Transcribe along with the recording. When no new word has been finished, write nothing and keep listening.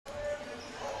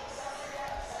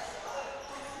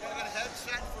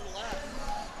set for left.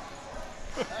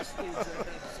 Leslie's in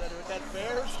center with that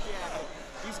Bears jacket.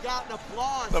 He's gotten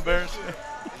applause. The Bears. In the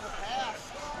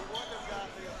past, he wouldn't have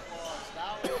gotten the applause.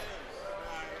 Now he is.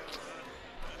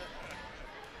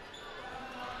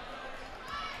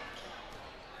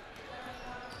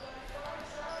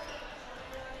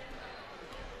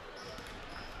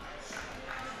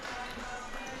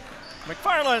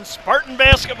 McFarland Spartan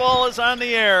basketball is on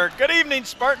the air. Good evening,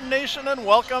 Spartan Nation, and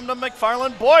welcome to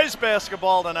McFarland boys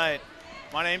basketball tonight.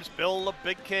 My name's Bill the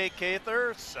Big K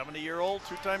Cather, 70-year-old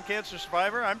two-time cancer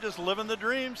survivor. I'm just living the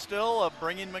dream still of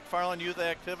bringing McFarland youth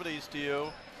activities to you.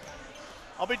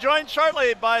 I'll be joined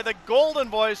shortly by the golden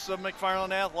voice of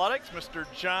McFarland Athletics, Mr.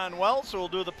 John Wells, who will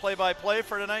do the play-by-play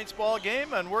for tonight's ball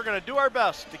game, and we're going to do our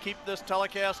best to keep this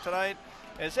telecast tonight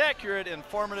as accurate,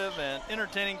 informative, and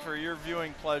entertaining for your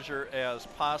viewing pleasure as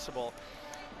possible.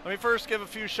 Let me first give a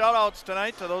few shout-outs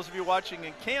tonight to those of you watching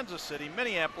in Kansas City,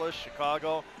 Minneapolis,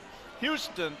 Chicago,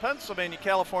 Houston, Pennsylvania,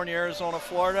 California, Arizona,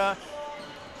 Florida,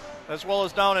 as well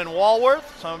as down in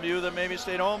Walworth. Some of you that maybe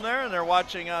stayed home there and they're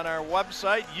watching on our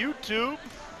website, YouTube,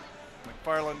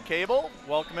 McFarland Cable.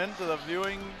 Welcome into the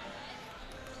viewing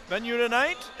venue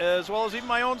tonight, as well as even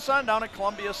my own son down at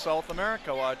Columbia, South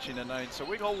America, watching tonight. So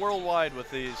we go worldwide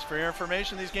with these. For your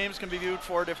information, these games can be viewed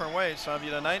 4 different ways. Some of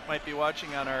you tonight might be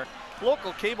watching on our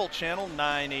local cable channel,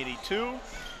 982.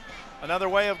 Another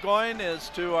way of going is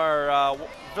to our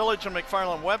Village of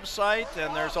McFarland website,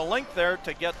 and there's a link there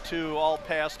to get to all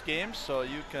past games, so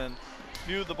you can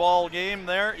view the ball game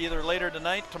there either later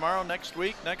tonight, tomorrow, next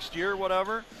week, next year,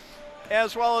 whatever.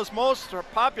 As well as most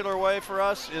popular way for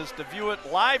us is to view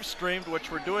it live streamed, which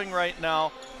we're doing right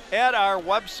now at our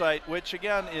website, which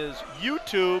again is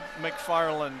YouTube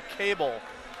McFarland Cable.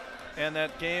 And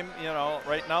that game, you know,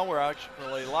 right now we're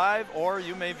actually live, or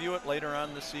you may view it later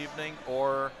on this evening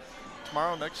or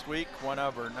tomorrow, next week,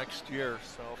 whenever, next year.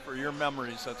 So for your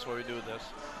memories, that's why we do this.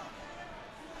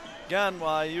 Again,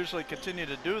 while I usually continue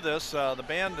to do this, the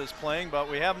band is playing, but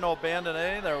we have no band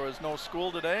today. There was no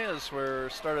school today as we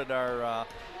started our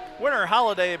winter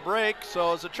holiday break.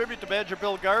 So as a tribute to Badger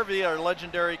Bill Garvey, our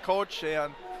legendary coach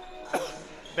and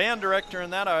band director in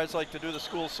that, I always like to do the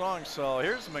school song. So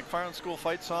here's the McFarland School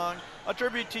Fight Song, a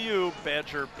tribute to you,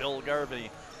 Badger Bill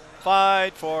Garvey.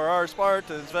 Fight for our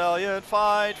Spartans valiant,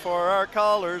 fight for our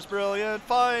colors brilliant,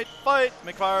 fight, fight,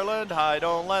 McFarland high,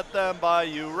 don't let them buy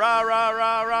you, rah, rah,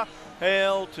 rah, rah.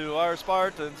 Hail to our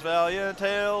Spartans valiant,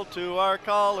 hail to our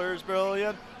colors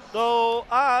brilliant, though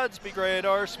odds be great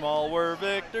or small, we're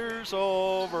victors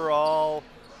overall.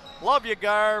 Love you,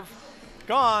 Garv.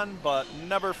 Gone, but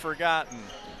never forgotten.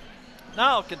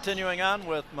 Now, continuing on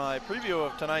with my preview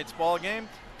of tonight's ball game.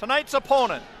 Tonight's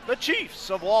opponent, the Chiefs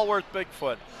of Walworth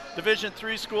Bigfoot. Division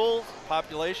III school,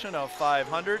 population of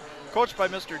 500, coached by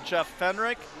Mr. Jeff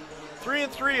Fenrick.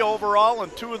 3-3 overall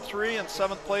and 2-3 in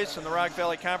 7th place in the Rock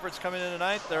Valley Conference coming in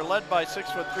tonight. They're led by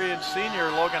 6'3"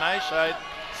 senior Logan Eichscheid,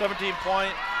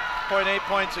 17.8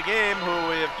 points a game, who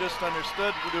we have just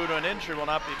understood due to an injury will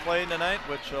not be playing tonight,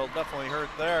 which will definitely hurt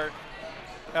their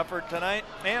effort tonight.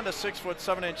 And a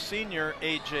 6'7" senior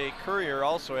AJ Courier,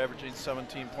 also averaging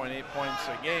 17.8 points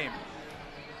a game.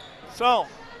 So,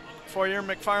 for your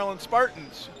McFarland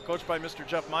Spartans, coached by Mr.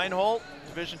 Jeff Meinholt,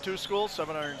 Division II school,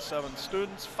 707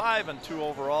 students, 5-2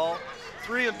 overall,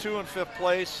 3-2 in 5th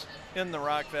place in the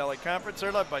Rock Valley Conference.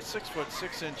 They're led by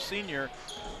 6'6" senior,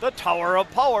 the Tower of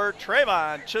Power,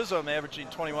 Trayvon Chisholm, averaging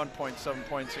 21.7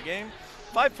 points a game.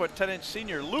 5'10"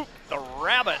 senior Luke the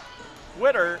Rabbit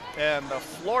Witter, and the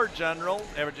floor general,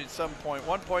 averaging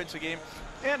 7.1 points a game.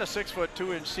 And a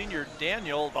 6'2" senior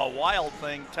Daniel the Wild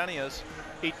Thing Tenius,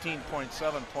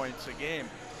 18.7 points a game.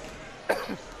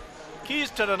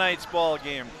 Keys to tonight's ball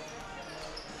game.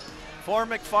 For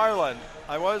McFarland,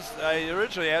 I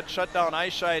originally had shut down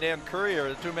Eichscheid and Courier,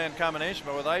 the two-man combination,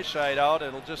 but with Eichscheid out,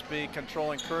 it'll just be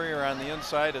controlling Courier on the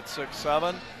inside at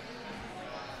 6'7".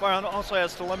 McFarland also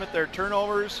has to limit their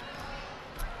turnovers,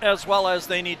 as well as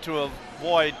they need to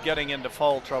avoid getting into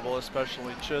foul trouble,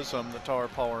 especially Chisholm, the Tower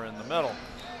Power in the middle.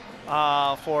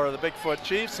 For the Bigfoot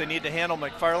Chiefs, they need to handle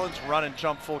McFarland's run and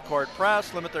jump full court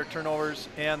press, limit their turnovers,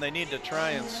 and they need to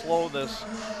try and slow this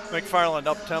McFarland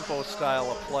up-tempo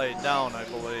style of play down, I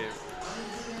believe.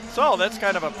 So that's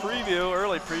kind of a preview,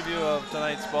 early preview of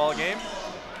tonight's ball game.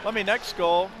 Let me next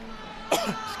go,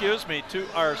 excuse me, to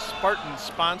our Spartan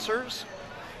sponsors.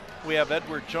 We have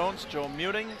Edward Jones, Joe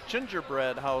Muting,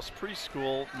 Gingerbread House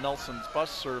Preschool, Nelson's Bus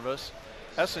Service,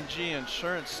 S&G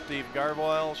Insurance, Steve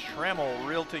Garboyle, Schrammel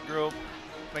Realty Group,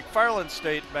 McFarland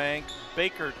State Bank,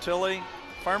 Baker Tilly,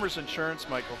 Farmers Insurance,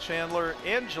 Michael Chandler,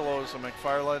 Angelo's of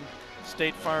McFarland,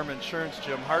 State Farm Insurance,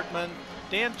 Jim Hartman,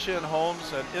 Dan Chin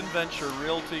Homes and InVenture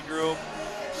Realty Group,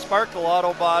 Sparkle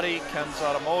Auto Body, Ken's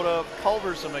Automotive,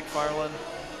 Culver's of McFarland,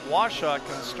 Washaw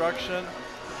Construction,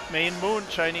 Main Moon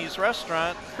Chinese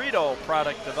Restaurant, Credo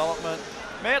Product Development,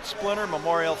 Matt Splinter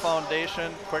Memorial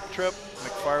Foundation, Quick Trip,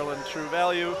 McFarland True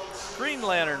Value, Green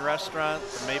Lantern Restaurant,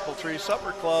 the Maple Tree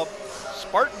Supper Club,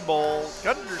 Spartan Bowl,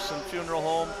 Gunderson Funeral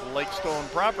Home,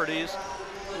 Lakestone Properties,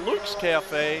 Luke's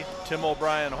Cafe, Tim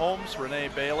O'Brien Homes, Renee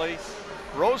Bailey,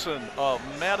 Rosen of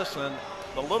Madison,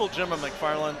 the Little Gym of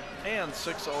McFarland, and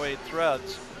 608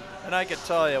 Threads. And I can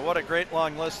tell you what a great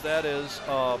long list that is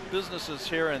of businesses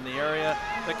here in the area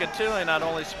that continually not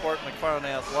only support McFarland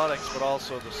Athletics but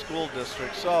also the school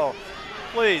district. So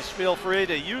please feel free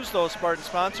to use those Spartan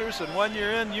sponsors, and when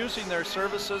you're in using their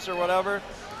services or whatever,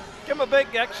 give them a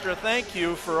big extra thank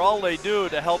you for all they do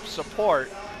to help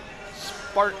support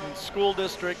Spartan School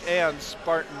District and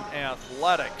Spartan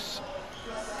Athletics.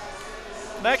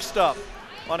 Next up,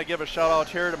 I want to give a shout out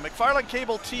here to McFarland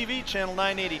Cable TV, channel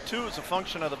 982 is a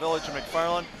function of the Village of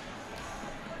McFarland.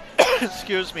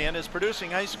 Excuse me, and is producing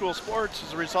high school sports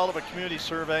as a result of a community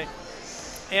survey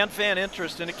and fan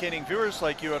interest indicating viewers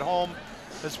like you at home,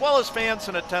 as well as fans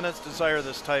in attendance, desire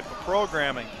this type of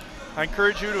programming. I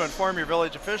encourage you to inform your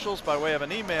village officials by way of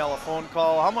an email, a phone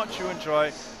call, how much you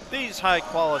enjoy these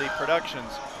high-quality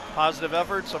productions. Positive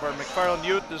efforts of our McFarland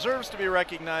youth deserves to be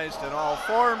recognized in all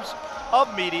forms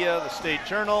of media, the State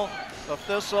Journal, the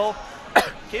Thistle,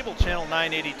 Cable Channel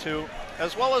 982,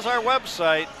 as well as our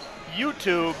website,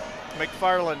 YouTube,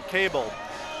 McFarland Cable.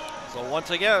 So once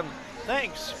again,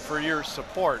 thanks for your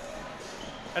support.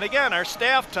 And again, our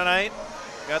staff tonight,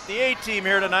 got the A-team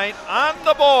here tonight on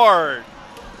the board.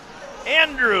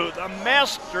 Andrew, the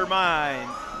mastermind.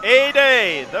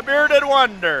 A-Day, the bearded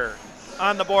wonder,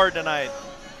 on the board tonight.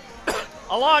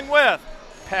 Along with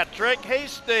Patrick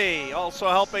Hasty, also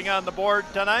helping on the board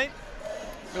tonight,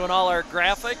 doing all our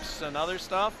graphics and other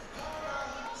stuff.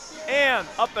 And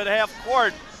up at half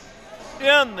court,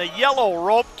 in the yellow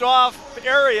roped off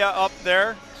area up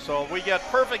there, so we get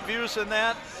perfect views in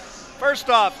that. First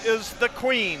off is the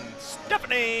Queen,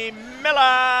 Stephanie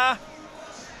Miller.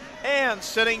 And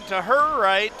sitting to her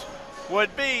right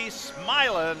would be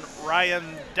smiling Ryan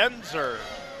Denzer,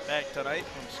 back tonight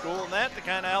from school and that to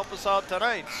kind of help us out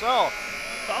tonight. So,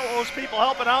 all those people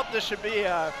helping out, this should be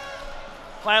a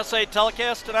Class A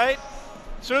telecast tonight.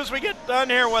 As soon as we get done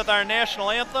here with our national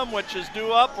anthem, which is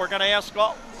due up, we're going to ask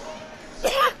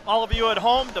all of you at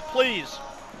home to please,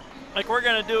 like we're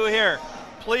going to do here,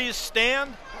 please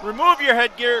stand, remove your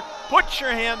headgear, put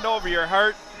your hand over your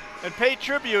heart, and pay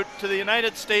tribute to the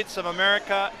United States of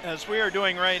America as we are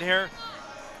doing right here.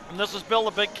 And this is Bill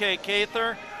the Big K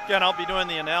Cather. Again, I'll be doing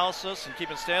the analysis and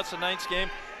keeping stats of tonight's game.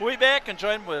 We'll be back and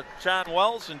join with John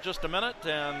Wells in just a minute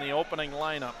and the opening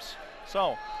lineups.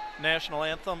 So, national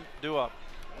anthem, due up.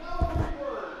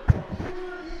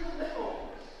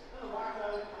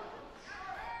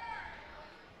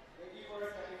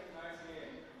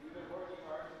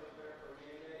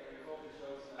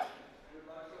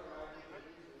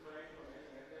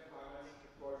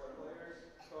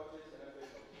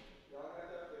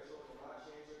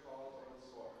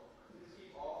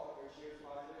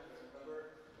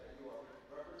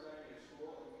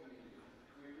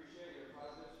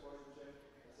 Sportsmanship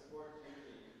and support to your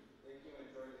team. Thank you and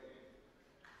enjoy the game.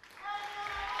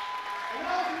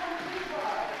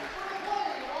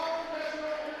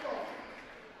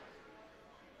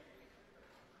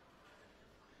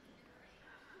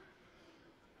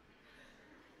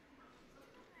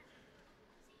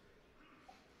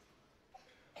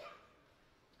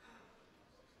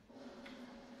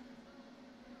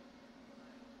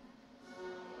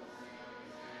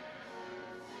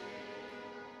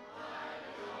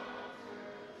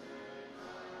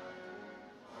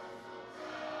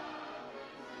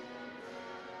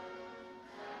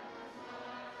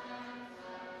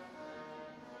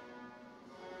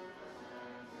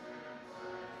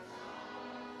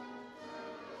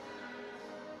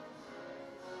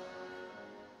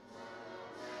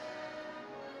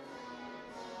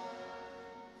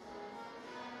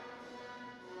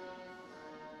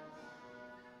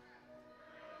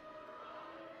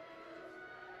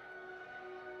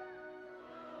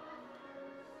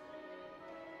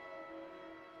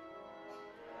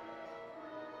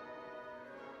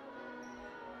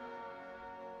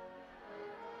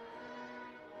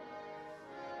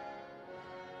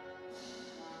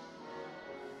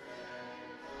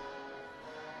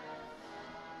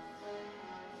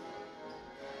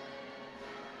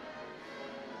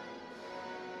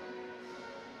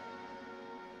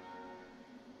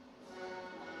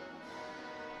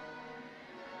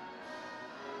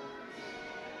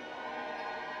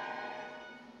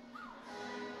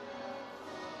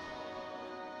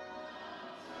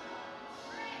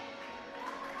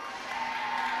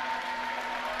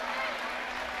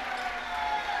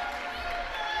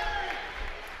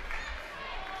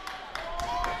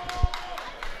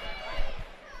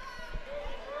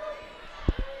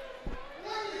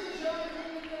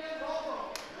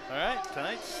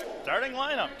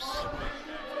 starting lineups.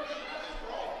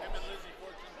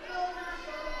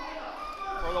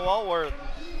 For the Walworth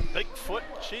Bigfoot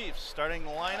Chiefs starting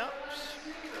lineups.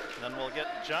 Then we'll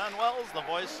get John Wells, the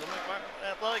voice of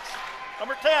McFarland Athletics.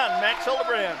 Number 10, Max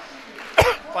Hildebrand,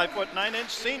 5'9"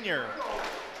 senior.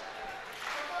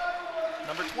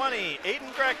 Number 20,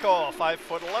 Aiden Greco,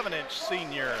 5'11"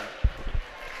 senior.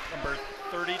 Number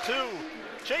 32,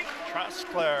 Jake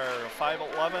Trosclair,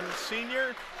 5'11"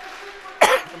 senior.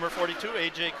 Number 42,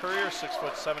 AJ Courier,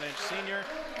 6'7" senior.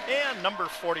 And number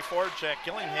 44, Jack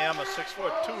Gillingham, a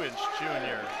 6'2"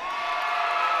 junior.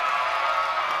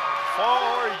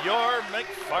 For your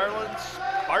McFarland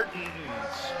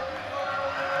Spartans.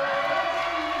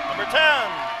 Number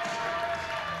 10,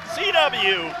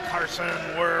 CW Carson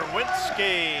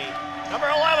Werwinski. Number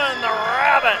 11, the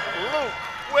Rabbit, Luke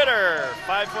Witter,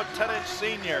 5'10"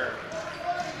 senior.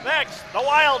 Next, the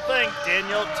Wild Thing,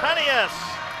 Daniel Tenius,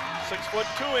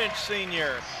 6'2"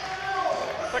 senior.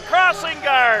 The Crossing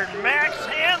Guard, Max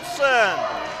Hansen,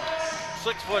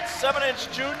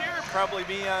 6'7" junior, probably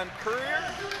be on Courier,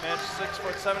 match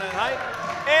 6'7" in height.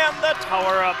 And the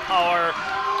Tower of Power,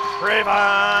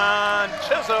 Trayvon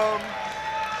Chisholm.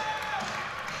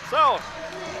 So,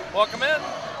 welcome in,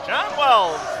 John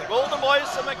Wells, the golden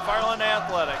voice of McFarland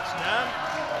Athletics. John?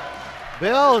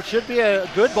 Bill, it should be a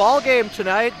good ball game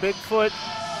tonight. Bigfoot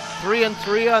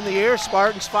 3-3 on the year.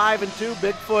 Spartans 5-2.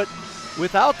 Bigfoot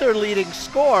without their leading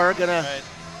scorer. Gonna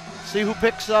see who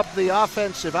picks up the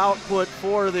offensive output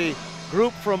for the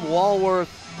group from Walworth,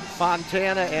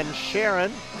 Fontana, and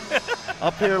Sharon.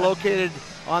 Up here located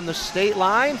on the state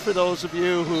line for those of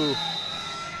you who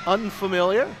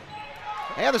unfamiliar.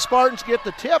 And the Spartans get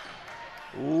the tip.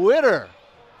 Witter,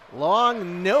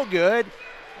 long, no good.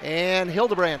 And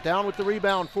Hildebrandt down with the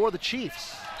rebound for the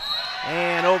Chiefs.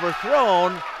 And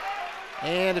overthrown.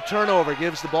 And a turnover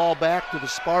gives the ball back to the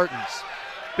Spartans.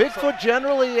 Bigfoot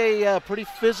generally a pretty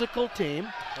physical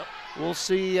team. Yep. We'll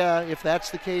see if that's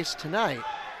the case tonight.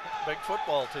 Big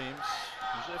football teams,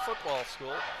 usually a football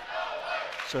school.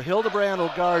 So Hildebrandt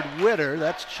will guard Witter.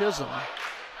 That's Chisholm.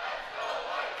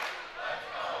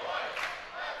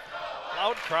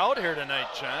 Loud crowd here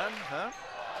tonight, John, huh?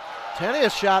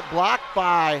 Tenius shot blocked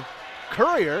by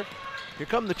Courier. Here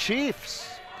come the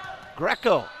Chiefs.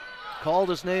 Greco, called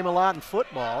his name a lot in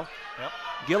football. Yep.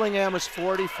 Gillingham is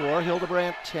 44,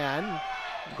 Hildebrandt 10.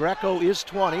 Greco is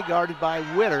 20, guarded by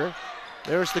Witter.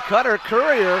 There's the cutter,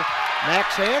 Courier.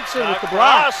 Max Hansen with the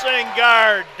block. Crossing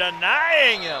guard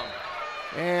denying him.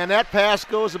 And that pass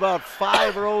goes about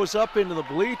 5 rows up into the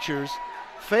bleachers.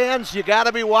 Fans, you got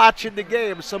to be watching the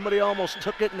game. Somebody almost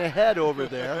took it in the head over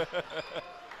there.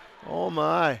 Oh,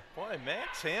 my. Boy,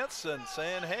 Max Hansen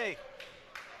saying, hey,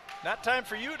 not time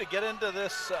for you to get into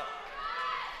this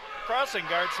crossing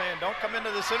guard, saying don't come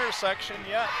into this intersection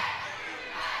yet.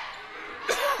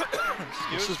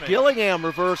 This is Gillingham,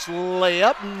 reverse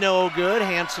layup, no good.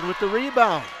 Hansen with the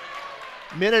rebound.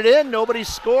 Minute in, nobody's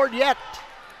scored yet.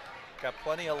 Got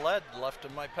plenty of lead left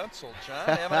in my pencil, John.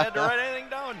 I haven't had to write anything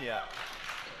down yet.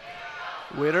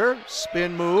 Witter,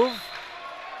 spin move.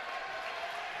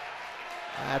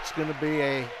 That's going to be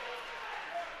a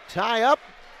tie-up.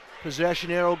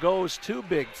 Possession arrow goes to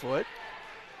Bigfoot.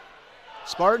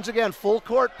 Spartans again, full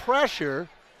court pressure.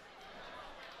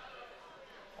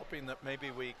 Hoping that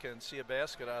maybe we can see a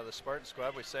basket out of the Spartan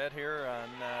squad. We sat here on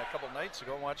a couple nights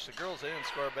ago and watched the girls. They didn't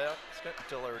score a basket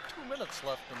until there were 2 minutes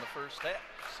left in the first half.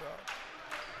 So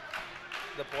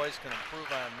the boys can improve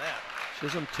on that.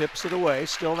 Chisholm tips it away,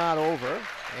 still not over.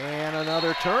 And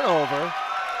another turnover.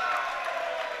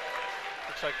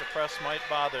 Looks like the press might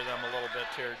bother them a little bit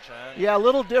here, John. Yeah, a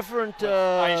little different.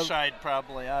 Eyesight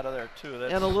probably out of there too.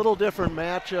 That's and a little different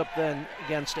matchup than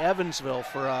against Evansville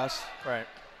for us. Right.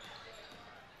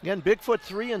 Again, Bigfoot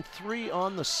 3-3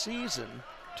 on the season.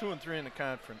 2-3 in the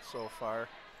conference so far.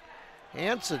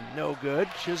 Hansen, no good.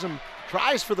 Chisholm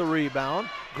tries for the rebound.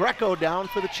 Greco down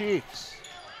for the Chiefs.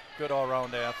 Good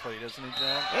all-round athlete, isn't he,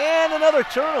 John? And another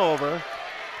turnover.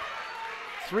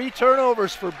 3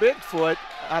 turnovers for Bigfoot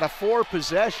out of 4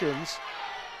 possessions.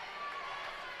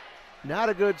 Not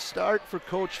a good start for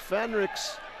Coach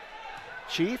Fenrich's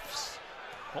Chiefs.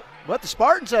 But the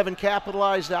Spartans haven't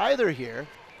capitalized either here.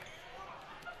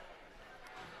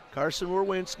 Carson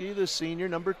Werwinski, the senior,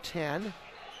 number 10.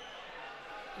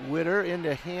 Witter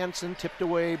into Hansen, tipped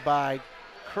away by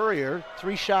Courier.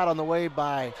 3 shot on the way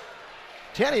by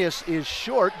Tenius is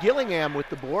short. Gillingham with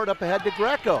the board, up ahead to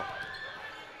Greco.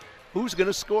 Who's going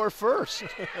to score first?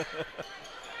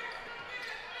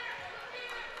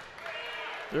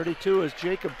 32 is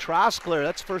Jacob Trosclair.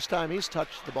 That's the first time he's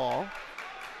touched the ball.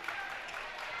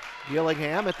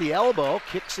 Gillingham at the elbow,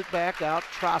 kicks it back out,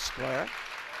 Trosclair.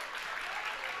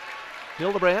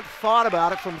 Hildebrandt thought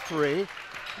about it from 3.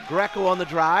 Greco on the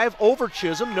drive, over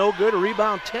Chisholm, no good, a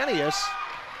rebound Tenius.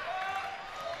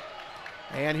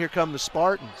 And here come the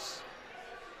Spartans.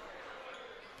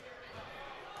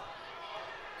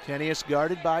 Tenius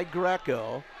guarded by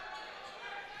Greco.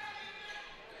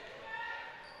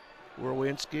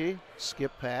 Werwinski,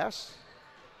 skip pass.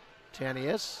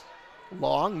 Tenius,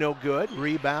 long, no good,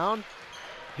 rebound.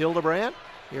 Hildebrandt,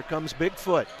 here comes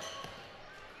Bigfoot.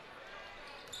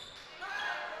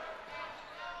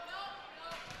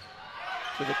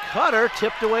 To the cutter,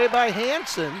 tipped away by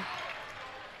Hansen.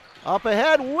 Up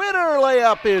ahead, Winter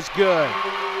layup is good.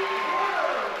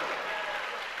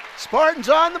 Spartans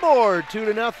on the board,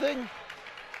 2-0.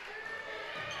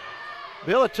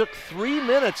 Bill, it took 3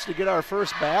 minutes to get our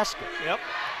first basket. Yep.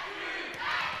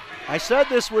 I said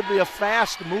this would be a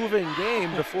fast-moving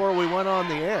game before we went on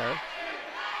the air.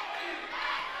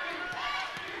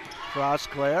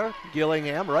 Trosclair,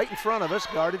 Gillingham right in front of us,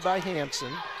 guarded by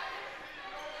Hansen.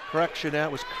 Correction,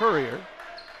 that was Courier.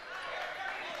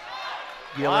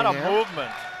 A lot of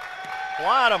movement. A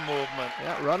lot of movement.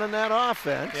 Yeah, running that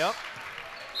offense. Yep.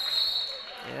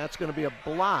 Yeah, that's going to be a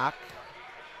block.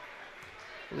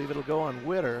 I believe it'll go on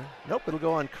Witter. Nope, it'll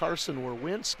go on Carson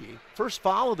Werwinski. First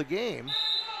foul of the game.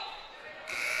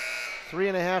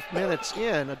 3.5 minutes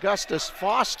in. Augustus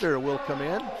Foster will come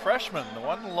in. Freshman, the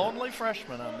one lonely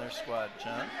freshman on their squad,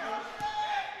 John.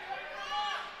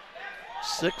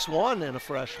 6'1" and a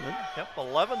freshman. Yep,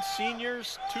 11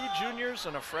 seniors, 2 juniors,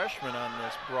 and a freshman on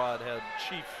this Broadhead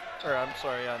Chief, or I'm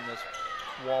sorry, on this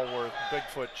Walworth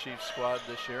Bigfoot Chief squad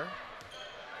this year.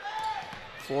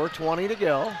 4:20 to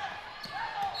go.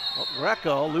 Well,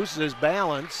 Greco loses his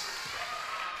balance.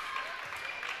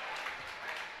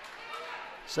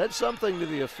 Said something to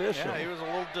the official. Yeah, he was a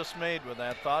little dismayed with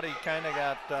that. Thought he kind of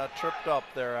got tripped up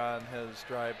there on his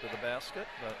drive to the basket,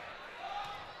 but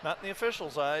not in the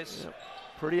official's eyes. Yep.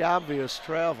 Pretty obvious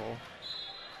travel.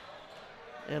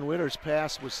 And Witter's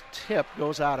pass was tipped,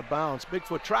 goes out of bounds.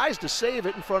 Bigfoot tries to save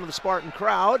it in front of the Spartan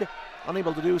crowd.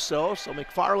 Unable to do so, so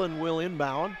McFarland will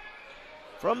inbound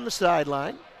from the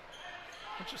sideline.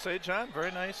 What'd you say, John?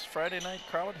 Very nice Friday night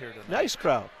crowd here tonight. Nice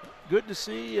crowd. Good to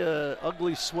see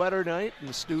ugly sweater night in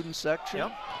the student section.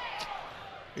 Yep.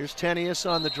 Here's Tenius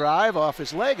on the drive, off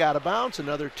his leg, out of bounds,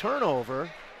 another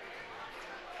turnover.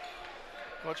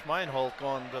 Coach Meinholt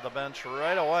going to the bench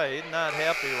right away. He's not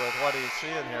happy with what he's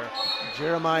seeing here.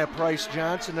 Jeremiah Price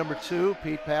Johnson, number 2.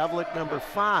 Pete Pavlik, number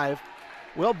 5.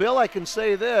 Well, Bill, I can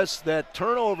say this, that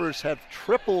turnovers have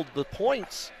tripled the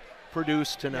points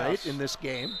produced tonight in this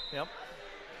game. Yep.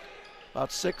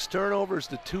 About 6 turnovers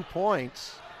to 2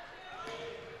 points.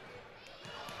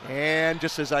 And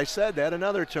just as I said that,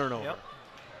 another turnover. Yep.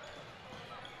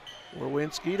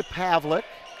 Werwinski to Pavlik.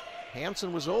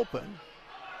 Hansen was open.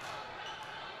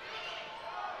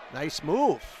 Nice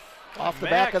move. Off the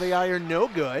back of the iron, no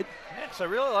good. Max, I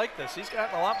really like this. He's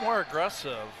gotten a lot more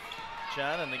aggressive,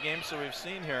 John, in the games that we've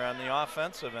seen here on the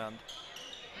offensive end.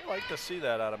 I like to see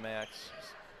that out of Max.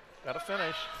 Got to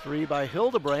finish. 3 by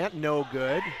Hildebrandt, no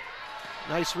good.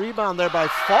 Nice rebound there by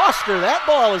Foster. That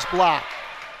ball is blocked.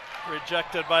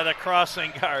 Rejected by the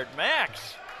crossing guard.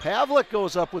 Max. Pavlik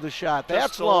goes up with a shot. That's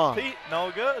Pistol long. Pete,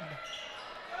 no good.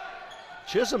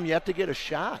 Chisholm yet to get a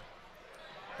shot.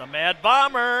 The Mad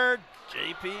Bomber,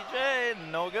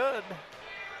 JPJ, no good.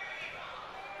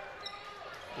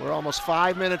 We're almost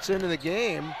 5 minutes into the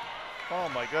game. Oh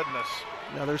my goodness.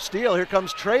 Another steal. Here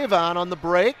comes Trayvon on the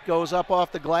break. Goes up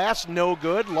off the glass, no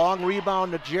good. Long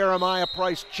rebound to Jeremiah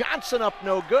Price Johnson, up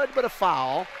no good, but a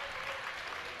foul.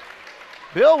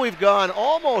 Bill, we've gone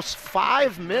almost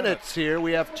 5 minutes here.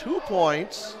 We have 2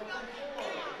 points.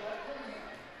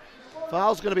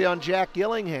 Foul's going to be on Jack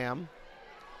Gillingham.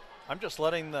 I'm just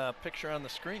letting the picture on the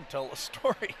screen tell the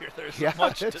story here. There's so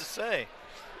much to say.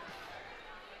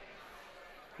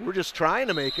 We're just trying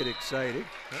to make it exciting.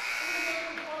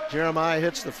 Jeremiah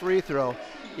hits the free throw.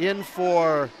 In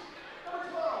for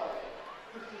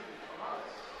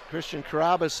Christian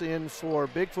Carabas, in for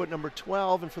Bigfoot number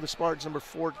 12, and for the Spartans number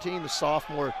 14, the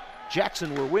sophomore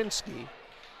Jackson Werwinski.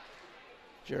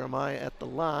 Jeremiah at the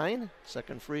line.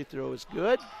 Second free throw is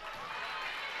good.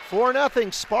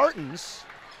 4-0 Spartans.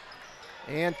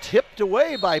 And tipped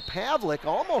away by Pavlik,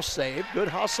 almost saved. Good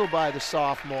hustle by the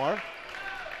sophomore.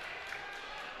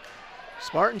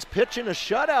 Spartans pitching a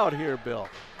shutout here, Bill.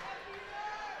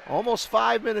 Almost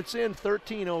 5 minutes in,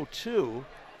 13:02.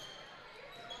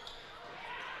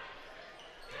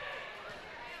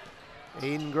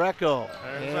 Aiden Greco.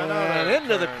 And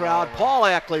into the crowd. Paul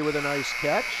Ackley with a nice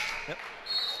catch. Yep.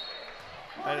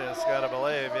 I just got to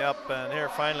believe, yep. And here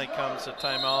finally comes a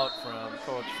timeout from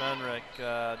Coach Fenrick.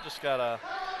 Just got to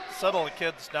settle the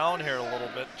kids down here a little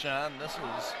bit, John. This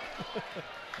is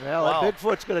well, wow.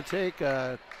 Bigfoot's going to take,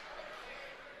 I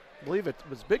believe it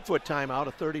was Bigfoot timeout,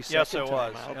 a 30-second yes, it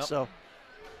timeout. was. Yep. So,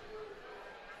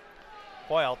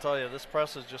 boy, I'll tell you, this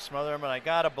press is just smothering him, and I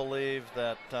got to believe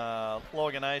that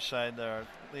Logan Eyeshide, their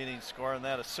leading scorer, and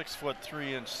that a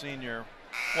 6'3" senior.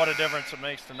 What a difference it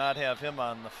makes to not have him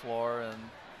on the floor. And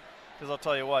because I'll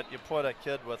tell you what, you put a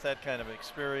kid with that kind of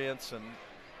experience and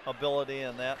ability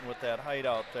and that, and with that height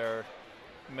out there,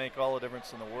 make all the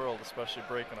difference in the world, especially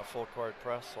breaking a full court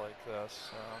press like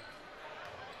this.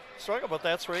 Struggle, but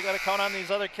that's where you got to count on these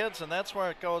other kids, and that's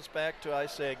where it goes back to, I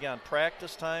say again,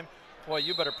 practice time. Boy,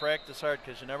 you better practice hard,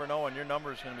 because you never know when your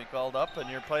number is going to be called up and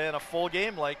you're playing a full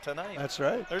game like tonight. That's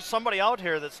right. There's somebody out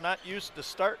here that's not used to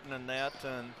starting in that,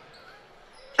 and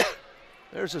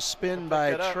there's a spin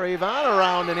by Trayvon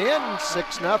around and in,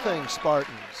 6-0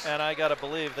 Spartans. And I got to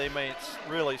believe they may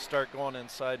really start going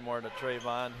inside more to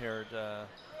Trayvon here to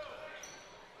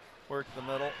work the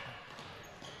middle.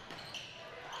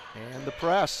 And the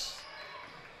press.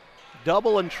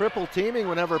 Double and triple teaming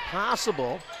whenever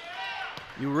possible.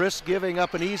 You risk giving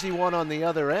up an easy one on the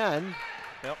other end,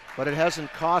 yep. But it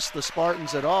hasn't cost the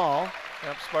Spartans at all.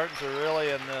 Yep, Spartans are really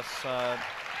in this.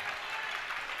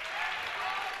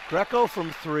 Greco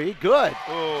from 3, good.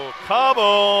 Ooh,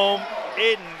 kaboom!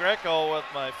 Aiden Greco with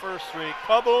my first 3.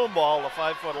 Kaboom ball, the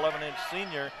 5'11"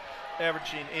 senior,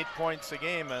 averaging 8 points a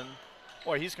game. And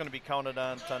boy, he's going to be counted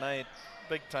on tonight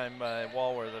big time by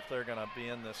Walworth if they're going to be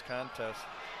in this contest.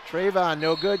 Trayvon,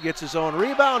 no good, gets his own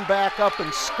rebound back up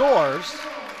and scores.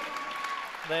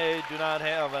 They do not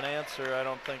have an answer, I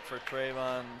don't think, for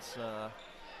Trayvon's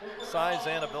size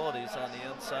and abilities on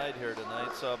the inside here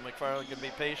tonight. So McFarland can be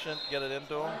patient, get it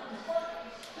into him.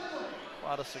 A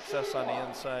lot of success on the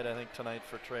inside, I think, tonight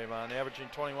for Trayvon, averaging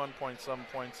 21.7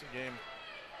 points a game.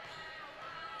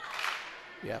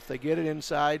 Yeah, if they get it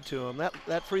inside to him,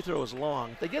 that free throw is long.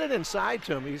 If they get it inside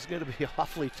to him, he's going to be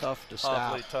awfully tough to stop.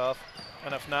 Awfully tough.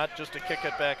 And if not, just to kick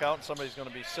it back out, and somebody's going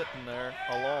to be sitting there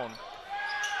alone.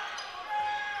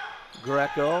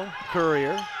 Greco,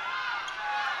 Courier.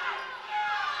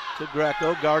 To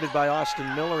Greco, guarded by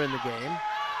Austin Miller in the game.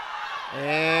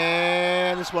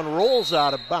 And this one rolls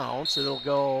out of bounds. It'll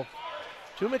go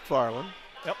to McFarland.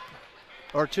 Yep.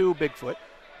 Or to Bigfoot.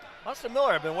 Austin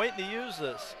Miller, I've been waiting to use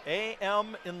this.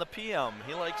 AM in the PM.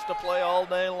 He likes to play all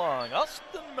day long.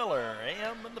 Austin Miller,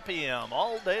 AM in the PM,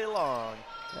 all day long.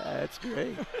 That's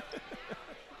great.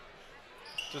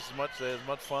 Just as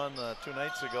much fun 2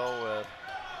 nights ago with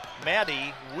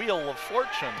Maddie, Wheel of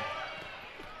Fortune.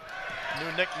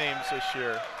 New nicknames this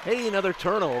year. Hey, another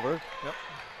turnover. Yep.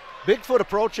 Bigfoot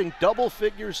approaching double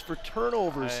figures for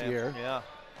turnovers here. Yeah.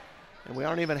 And we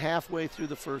aren't even halfway through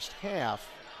the first half.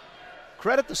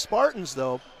 Credit the Spartans,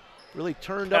 though. Really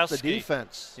turned up the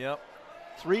defense. Yep.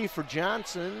 3 for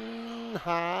Johnson.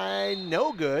 High,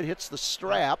 no good. Hits the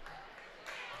strap.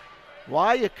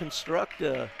 Why you construct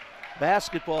a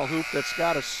basketball hoop that's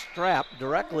got a strap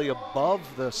directly above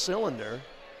the cylinder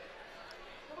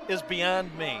is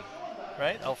beyond me,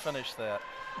 right? I'll finish that.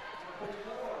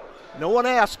 No one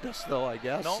asked us, though, I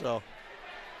guess. Nope. So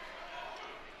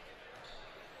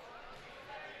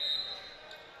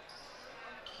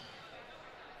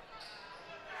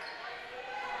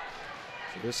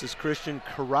this is Christian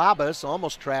Carabas,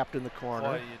 almost trapped in the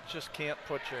corner. Boy, you just can't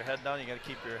put your head down. You got to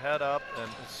keep your head up. And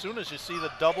as soon as you see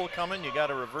the double coming, you got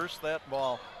to reverse that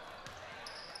ball.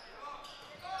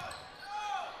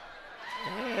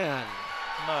 Man.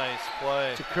 Nice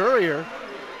play. To Courier.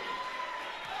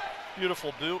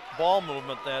 Beautiful ball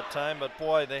movement that time, but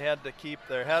boy, they had to keep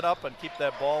their head up and keep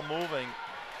that ball moving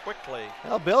quickly.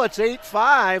 Well, Bill, it's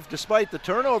 8-5. Despite the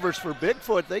turnovers for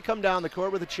Bigfoot, they come down the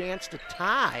court with a chance to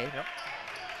tie. Yep.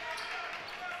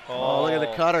 Oh, look at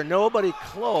the cutter. Nobody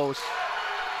close.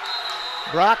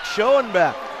 Brock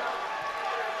Schoenbeck.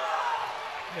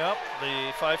 Yep,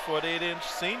 the 5'8"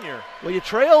 senior. Well, you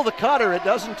trail the cutter. It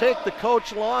doesn't take the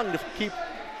coach long to keep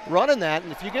running that.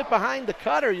 And if you get behind the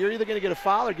cutter, you're either going to get a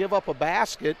foul or give up a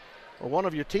basket, or one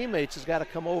of your teammates has got to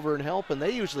come over and help, and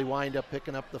they usually wind up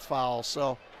picking up the foul.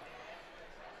 So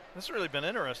this has really been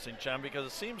interesting, John, because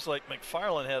it seems like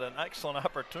McFarland had an excellent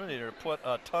opportunity to put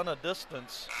a ton of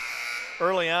distance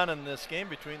early on in this game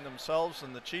between themselves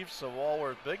and the Chiefs of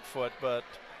Walworth Bigfoot, but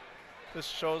this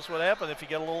shows what happened if you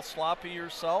get a little sloppy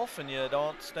yourself and you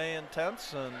don't stay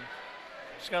intense and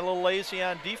just got a little lazy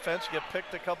on defense. You get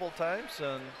picked a couple times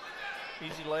and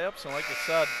easy layups. And like I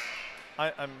said,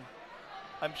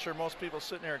 I'm sure most people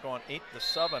sitting here going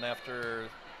 8-7 after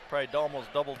probably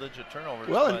almost double-digit turnovers.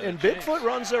 Well, and Bigfoot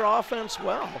runs their offense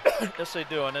well. Yes, they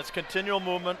do, and it's continual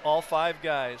movement, all 5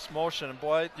 guys, motion. And,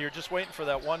 boy, you're just waiting for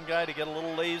that one guy to get a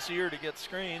little lazier to get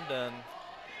screened, and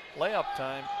layup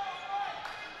time.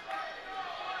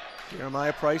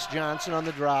 Jeremiah Price Johnson on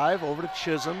the drive, over to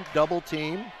Chisholm, double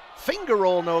team. Finger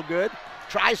roll, no good.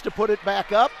 Tries to put it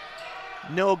back up,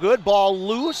 no good. Ball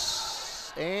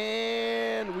loose,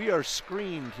 and we are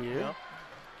screened here. Yep.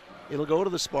 It'll go to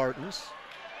the Spartans.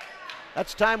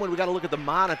 That's time when we got to look at the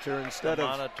monitor instead of.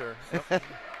 Monitor. Yep.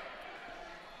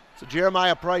 So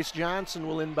Jeremiah Price Johnson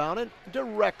will inbound it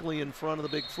directly in front of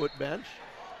the Bigfoot bench.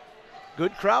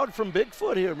 Good crowd from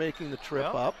Bigfoot here making the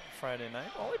trip up. Friday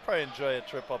night. Well, they probably enjoy a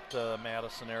trip up to the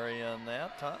Madison area and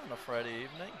that, huh, on a Friday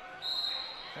evening.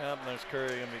 Yep, and there's Curry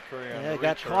going to be Curry on the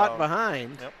got caught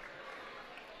behind. Yep.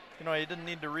 You know, he didn't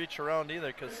need to reach around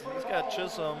either because he's got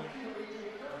Chisholm.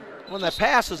 Well, that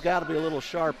pass has got to be a little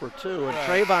sharper, too. And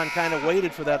Trayvon kind of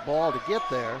waited for that ball to get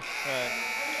there. Right.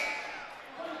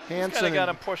 Hanson kind of got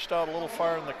him pushed out a little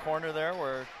far in the corner there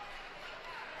where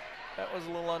that was a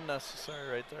little unnecessary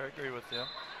right there. I agree with you.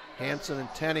 Hanson and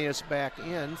Tenius back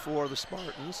in for the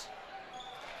Spartans.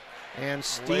 And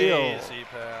steal. Lazy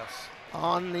pass.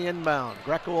 On the inbound.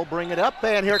 Greco will bring it up,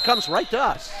 and here it comes right to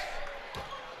us.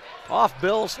 Off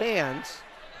Bill's hands.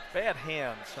 Bad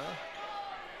hands, huh?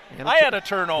 And I had a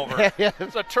turnover. Yeah.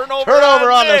 It's a turnover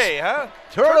on me, huh?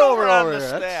 Turnover on over the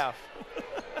there. staff.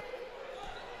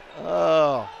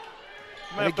 Oh.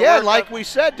 And again, like we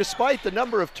said, despite the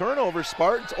number of turnovers,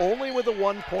 Spartans only with a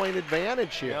 1-point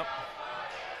advantage here. Yep.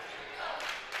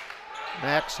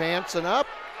 Max Hansen up.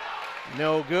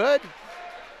 No good.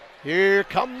 Here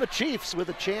come the Chiefs with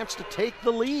a chance to take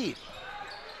the lead.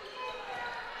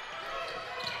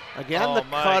 Again, the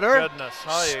cutter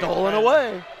stolen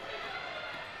away.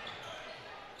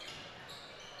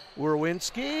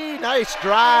 Werwinski, nice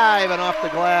drive and off the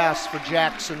glass for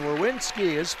Jackson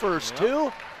Werwinski. His first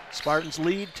 2. Spartans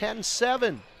lead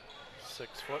 10-7.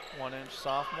 6 foot, 1 inch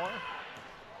sophomore.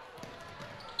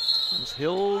 Comes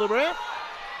Hildebrandt.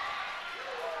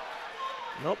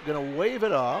 Nope, gonna wave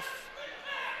it off.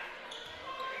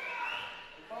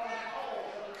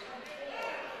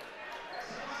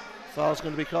 Foul's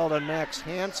going to be called on Max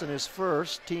Hansen, his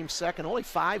first, team second. Only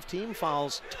 5 team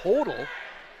fouls total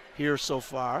here so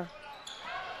far.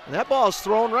 And that ball is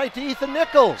thrown right to Ethan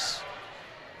Nichols.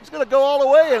 He's going to go all the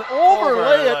way and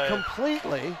overlay it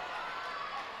completely.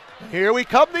 Here we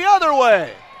come the other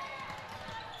way.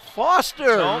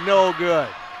 Foster, no good.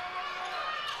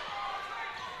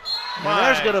 And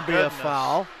there's going to be a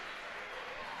foul.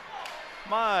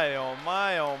 My, oh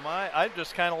my, oh my. I'm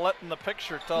just kind of letting the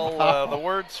picture tell the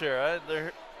words here.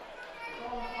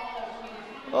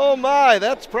 Oh my,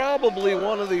 that's probably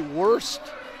one of the worst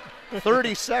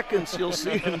 30 seconds you'll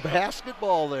see in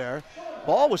basketball there.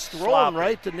 Ball was thrown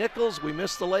right to Nichols. We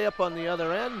missed the layup on the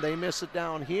other end. They miss it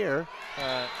down here.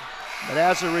 But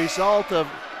as a result of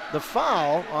the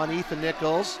foul on Ethan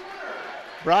Nichols,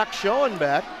 Brock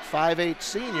Schoenbeck, 5'8"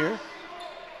 senior,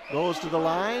 goes to the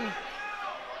line.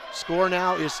 Score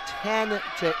now is 10-8.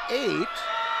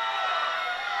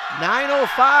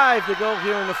 9:05 to go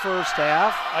here in the first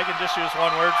half. I can just use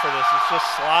one word for this. It's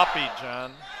just sloppy,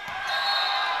 John.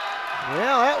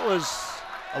 Yeah, that was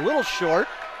a little short.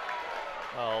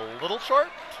 A little short?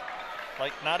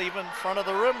 Like not even front of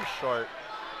the rim short.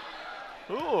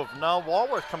 Ooh, now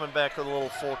Walworth coming back with a little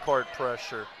full court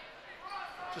pressure.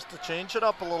 Just to change it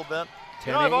up a little bit.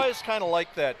 You know, I've always kind of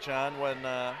liked that, John, when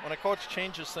a coach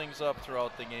changes things up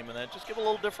throughout the game and that. Just give a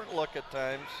little different look at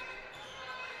times.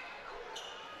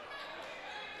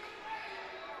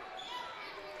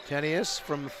 Tenius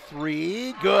from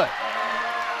 3, good.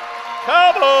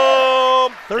 Kaboom!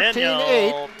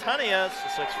 13-8. Tenius, a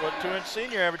 6 foot 2 inch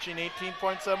senior, averaging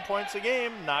 18.7 points a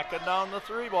game, knocking down the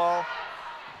 3 ball.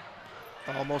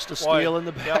 Almost a steal in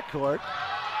the backcourt.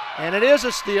 And it is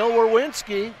a steal.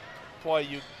 Werwinski. Boy,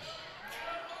 you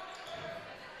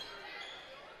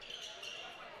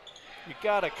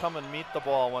got to come and meet the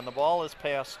ball when the ball is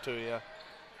passed to you.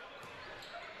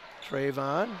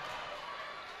 Trayvon.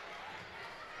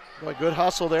 Boy, good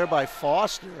hustle there by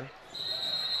Foster.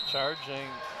 Charging.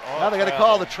 Now they got to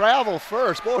call the travel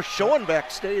first. Boy, Schoenbeck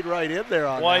stayed right in there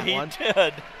on that one. Boy, he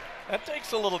did. That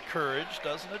takes a little courage,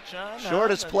 doesn't it, John?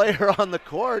 Shortest player on the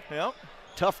court. Yep.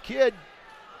 Tough kid.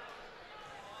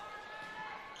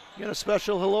 Again, a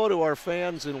special hello to our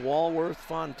fans in Walworth,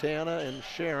 Fontana, and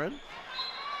Sharon.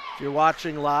 If you're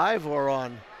watching live or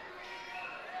on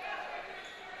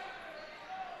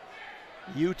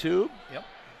YouTube. Yep.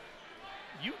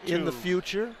 YouTube. In the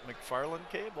future. McFarland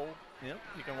Cable. Yep.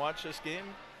 You can watch this game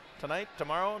tonight,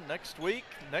 tomorrow, next week,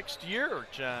 next year,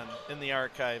 John, in the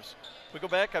archives. We go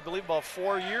back, I believe, about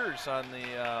 4 years on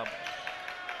the.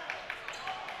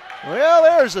 Well,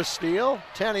 there's a steal.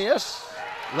 Tenius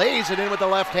lays it in with the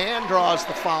left hand, draws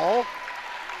the foul.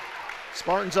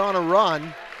 Spartans on a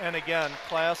run. And again,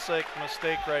 classic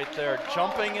mistake right there.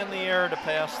 Jumping in the air to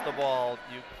pass the ball.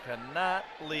 You cannot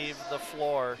leave the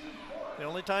floor. The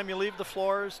only time you leave the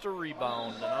floor is to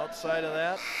rebound. And outside of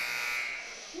that,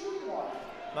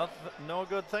 no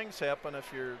good things happen if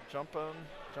you're jumping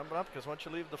up, because once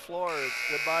you leave the floor, it's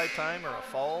goodbye time or a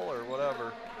foul or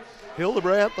whatever.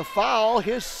 Hildebrandt the foul,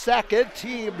 his second,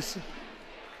 team's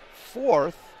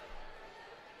fourth.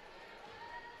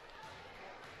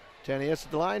 Tenius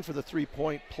at the line for the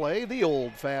three-point play, the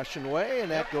old-fashioned way,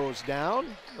 and that goes down.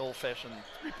 The old-fashioned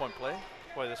three-point play.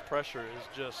 Boy, this pressure is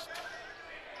just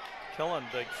killing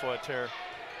Bigfoot here.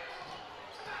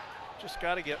 Just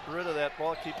got to get rid of that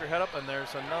ball. Keep your head up, and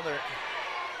there's another.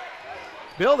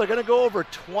 Bill, they're going to go over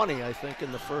 20, I think,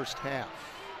 in the first half.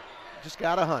 Just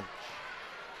got a hunch.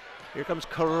 Here comes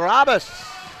Carabas.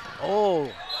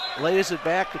 Oh, lays it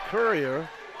back to Courier.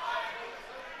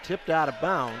 Tipped out of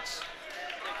bounds.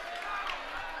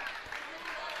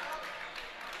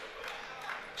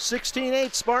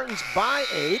 16-8, Spartans by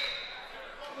 8.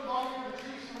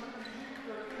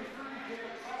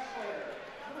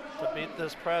 To beat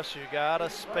this press, you gotta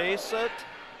space it,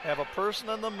 have a person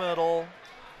in the middle,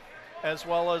 as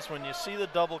well as when you see the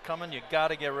double coming, you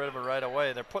gotta get rid of it right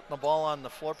away. They're putting the ball on the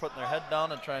floor, putting their head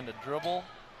down and trying to dribble,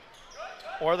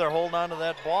 or they're holding on to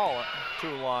that ball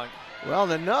too long.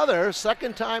 Well, another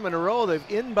second time in a row, they've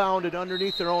inbounded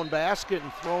underneath their own basket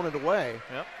and thrown it away.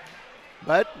 Yep.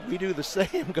 But we do the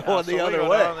same, going so the other we go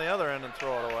way. Down the other end and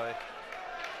throw it away.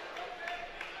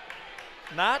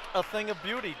 Not a thing of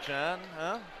beauty, John,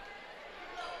 huh?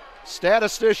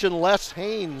 Statistician Les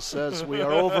Haynes says we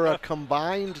are over a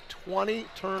combined 20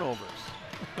 turnovers.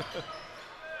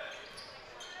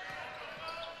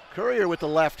 Courier with the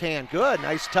left hand, good,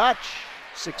 nice touch.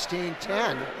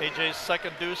 16-10. AJ's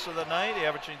second deuce of the night,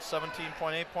 averaging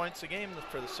 17.8 points a game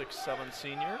for the 6'7"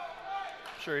 senior.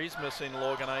 Sure, he's missing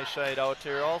Logan Eichheit out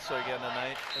here also again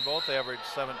tonight. They both average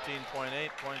 17.8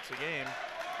 points a game.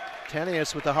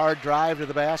 Tenius with the hard drive to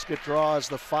the basket draws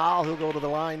the foul. He'll go to the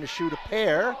line to shoot a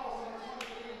pair.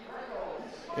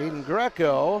 Aiden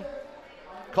Greco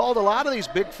called a lot of these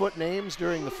Bigfoot names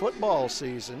during the football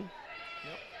season.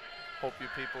 Yep. Hope you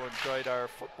people enjoyed our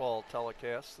football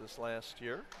telecast this last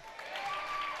year.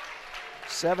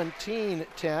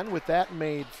 17-10 with that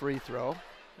made free throw.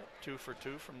 2 for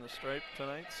 2 from the stripe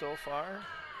tonight so far.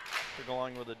 To go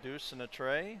along with a deuce and a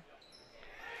tray.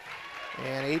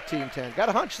 And 18-10. Got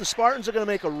a hunch the Spartans are going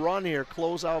to make a run here,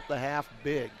 close out the half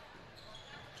big.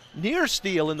 Near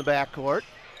steal in the backcourt.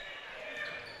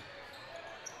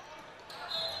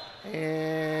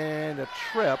 And a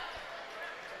trip.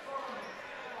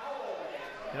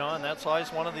 You know, and that's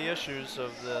always one of the issues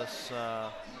of this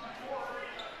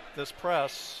this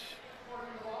press.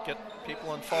 Get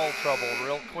people in foul trouble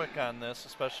real quick on this,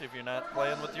 especially if you're not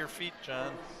playing with your feet,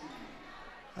 John.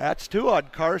 That's two on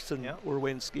Carson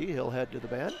Werwinski. He'll head to the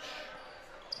bench.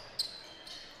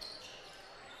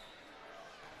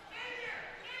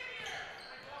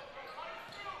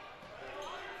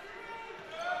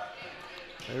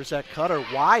 There's that cutter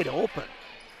wide open.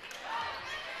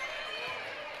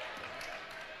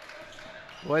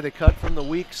 Boy, they cut from the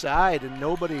weak side and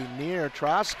nobody near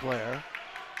Trosclair.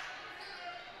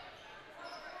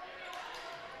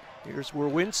 Here's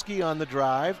Werwinski on the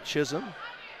drive. Chisholm.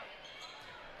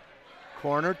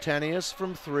 Corner, Tenius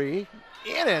from 3.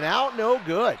 In and out, no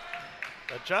good.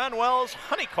 The John Wells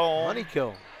honeycomb.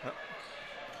 Honeycomb.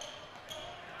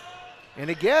 And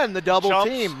again, the double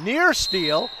team. Near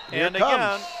steal. Here and it comes.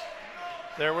 Again,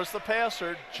 there was the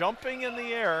passer jumping in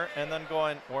the air and then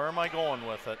going, where am I going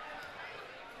with it?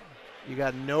 You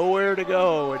got nowhere to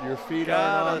go when your feet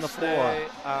aren't on the floor.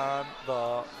 On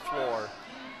the floor.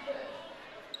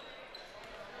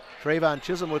 Trayvon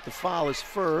Chisholm with the foul is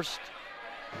first.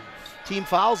 Team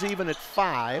fouls even at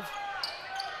 5.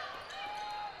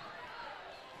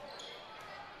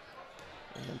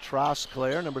 And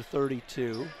Trosclair, number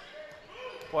 32.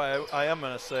 Boy, I am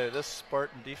going to say this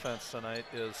Spartan defense tonight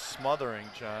is smothering,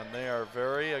 John. They are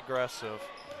very aggressive.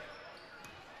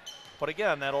 But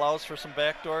again, that allows for some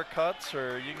backdoor cuts,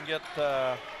 or you can get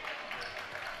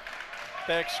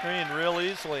back screen real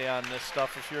easily on this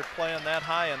stuff if you're playing that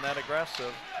high and that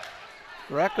aggressive.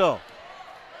 Greco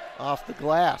off the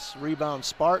glass, rebound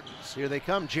Spartans. Here they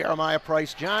come, Jeremiah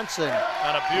Price Johnson.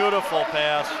 And a beautiful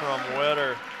pass from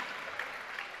Witter.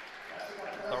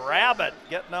 The Rabbit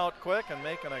getting out quick and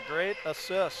making a great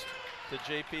assist. to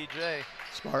JPJ.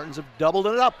 Spartans have doubled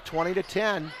it up,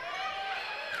 20-10.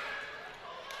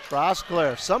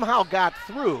 Trosclair somehow got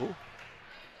through.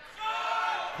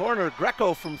 Corner,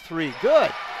 Greco from 3,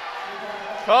 good.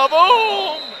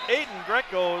 Kaboom! Aiden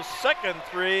Greco's second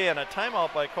 3 and a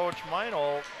timeout by Coach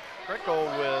Meinl. Greco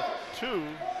with 2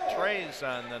 trays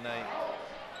on the night.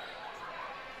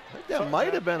 I think that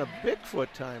might have been a Bigfoot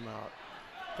timeout.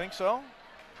 Think so?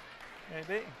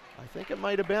 Maybe. I think it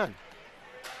might have been.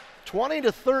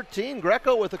 20-13,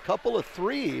 Greco with a couple of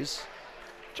 3s.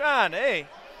 John, hey,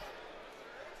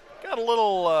 got a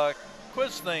little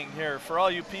quiz thing here for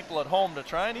all you people at home to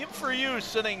try, and even for you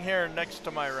sitting here next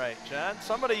to my right, John.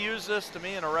 Somebody used this to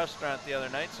me in a restaurant the other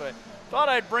night, so I thought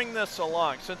I'd bring this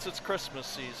along since it's Christmas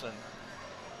season.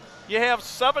 You have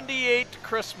 78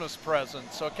 Christmas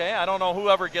presents, okay? I don't know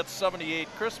whoever gets 78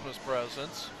 Christmas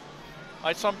presents.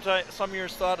 I some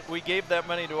years thought we gave that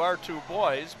many to our 2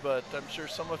 boys, but I'm sure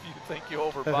some of you think you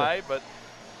overbuy. But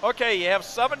okay, you have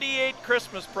 78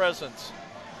 Christmas presents.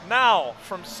 Now,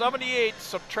 from 78,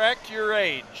 subtract your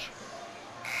age.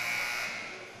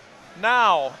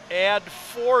 Now, add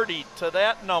 40 to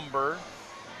that number,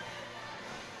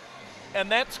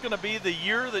 and that's going to be the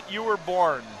year that you were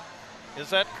born.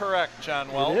 Is that correct,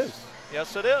 John Wells? It is.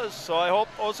 Yes, it is. So I hope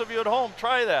those of you at home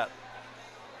try that.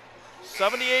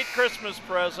 78 Christmas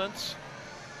presents,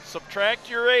 subtract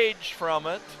your age from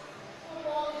it,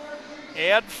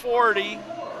 add 40,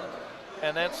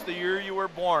 and that's the year you were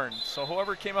born. So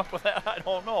whoever came up with that, I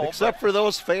don't know. Except for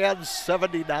those fans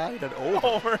 79 and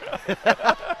over.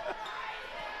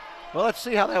 Well, let's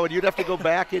see how that would. You'd have to go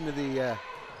back into the.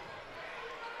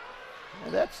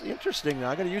 That's interesting.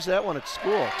 Now I'm going to use that one at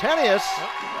school. Tennis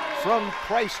from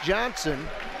Price Johnson.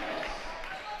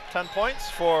 10 points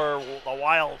for the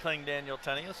wild thing, Daniel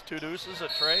Tenius. 2 deuces, a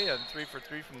tray, and 3 for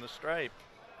 3 from the stripe.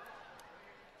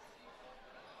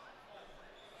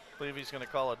 I believe he's going to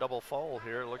call a double foul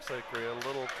here. It looks like we're a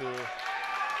little too.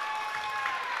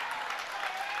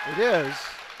 It is.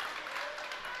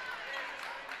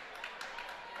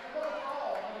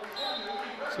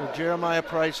 So Jeremiah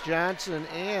Price Johnson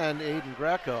and Aiden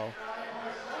Greco.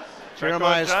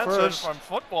 Jeremiah's Johnson first. from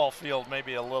football field,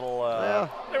 maybe a little.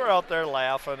 They were out there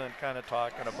laughing and kind of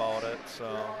talking about it.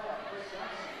 So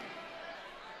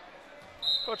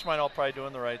Coach Meinl probably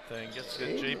doing the right thing. Gets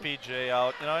JPJ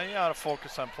out. You ought to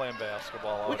focus on playing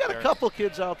basketball. We got a couple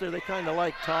kids out there. They kind of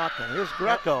like talking. Here's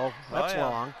Greco. That's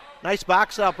long. Nice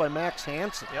box out by Max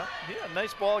Hansen. Yeah,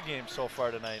 nice ball game so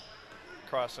far tonight.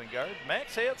 Crossing guard,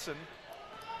 Max Hansen.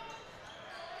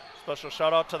 Special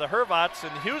shout out to the Hervots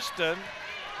in Houston.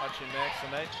 Watching Max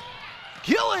tonight.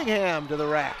 Gillingham to the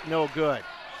rack, no good.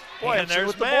 Boy, and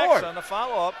there's Max on the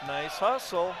follow-up. Nice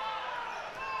hustle.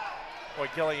 Boy,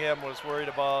 Gillingham was worried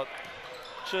about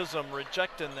Chisholm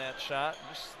rejecting that shot.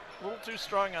 Just a little too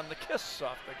strong on the kiss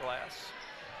off the glass.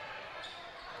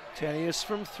 Tenius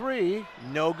from 3,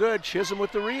 no good. Chisholm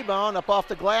with the rebound, up off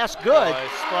the glass, good.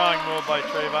 Strong move by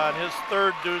Trayvon. His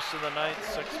 3rd deuce of the night,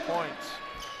 6 points.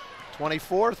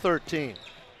 24-13.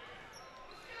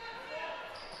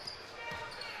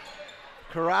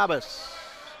 Carabas,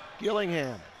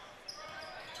 Gillingham.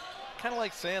 Kind of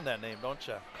like saying that name, don't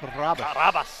you?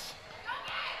 Carabas.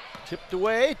 Tipped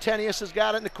away. Tenius has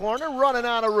got it in the corner, running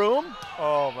out of room.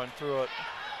 Oh, went through it.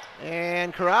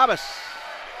 And Carabas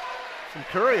from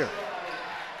Courier.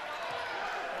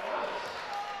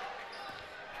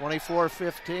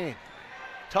 24-15.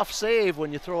 Tough save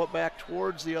when you throw it back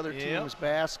towards the other team's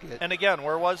basket. And again,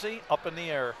 where was he? Up in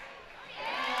the air.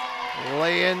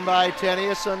 Lay in by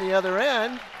Tenius on the other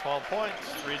end. 12 points,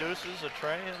 3 deuces, a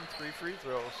tray, and 3 free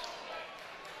throws.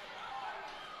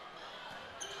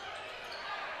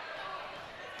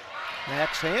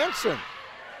 Max Hansen.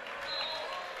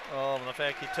 Oh, and the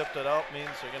fact he tipped it out means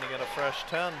they're going to get a fresh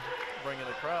 10, bring it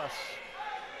across.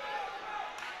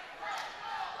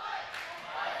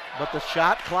 But the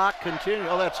shot clock continues.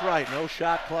 Oh, that's right. No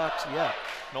shot clocks yet.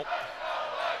 Nope.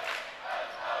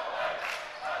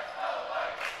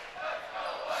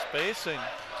 Spacing.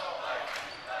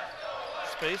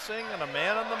 Spacing and a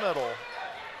man in the middle.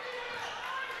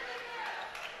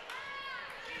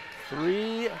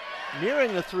 3,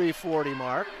 nearing the 340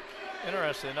 mark.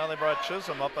 Interesting. Now they brought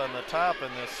Chisholm up on the top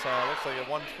in this, looks like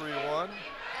a 1-3-1.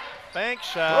 Bank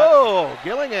shot. Oh,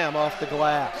 Gillingham off the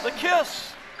glass. The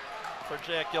kiss for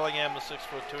Jack Gillingham, the 6'2"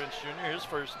 junior, his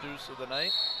first deuce of the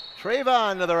night.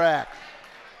 Trayvon to the rack.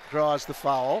 Draws the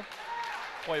foul.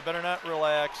 Boy, you better not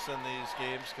relax in these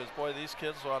games because, boy, these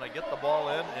kids want to get the ball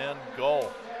in and go.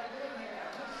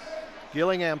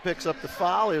 Gillingham picks up the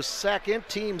foul, his second,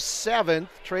 team 7th.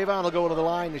 Trayvon will go to the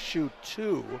line to shoot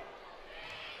 2.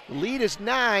 The lead is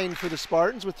 9 for the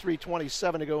Spartans with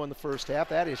 3:27 to go in the first half.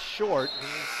 That is short.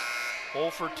 He's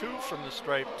 0 for 2 from the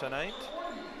stripe tonight.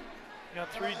 He got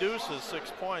 3 deuces,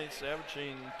 6 points,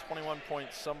 averaging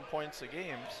 21.7 points a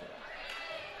game. So.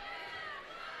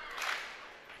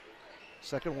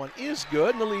 Second one is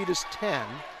good, and the lead is 10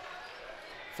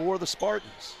 for the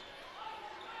Spartans.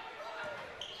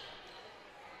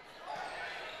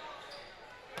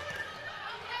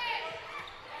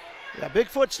 Yeah,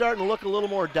 Bigfoot starting to look a little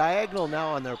more diagonal now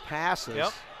on their passes.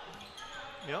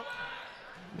 Yep.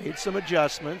 Made some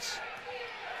adjustments.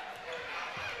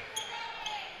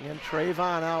 And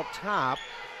Trayvon out top.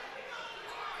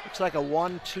 Looks like a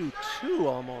 1-2-2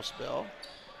 almost, Bill.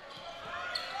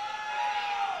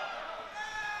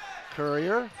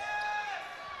 Courier.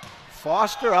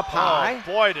 Foster up high.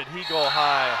 Oh, boy, did he go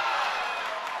high.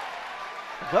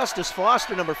 Augustus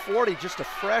Foster, number 40, just a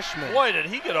freshman. Boy, did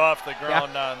he get off the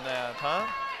ground on that, huh?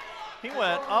 He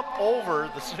went up over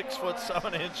the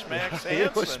 6'7" Max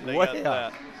Hansen to get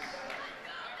that.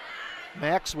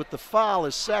 Max with the foul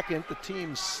is second, the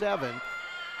team's 7th.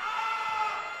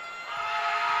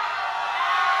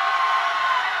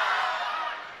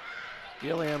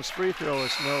 Gilliam's free throw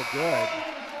is no good.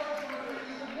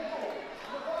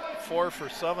 4 for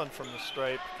 7 from the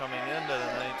stripe coming into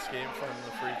tonight's game from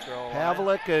the free throw line.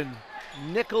 Pavlik and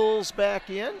Nichols back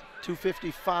in,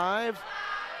 2:55.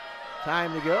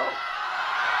 Time to go.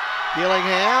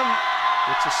 Gillingham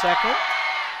gets a second.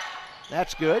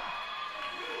 That's good.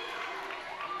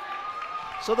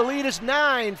 So the lead is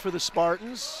 9 for the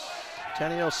Spartans.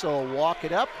 Tenios will walk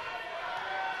it up.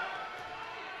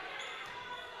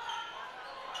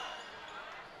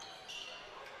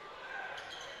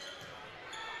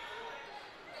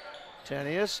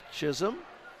 Tenios, Chisholm,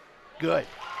 good.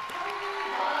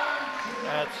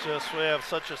 That's just, we have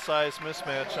such a size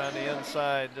mismatch on the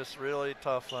inside, just really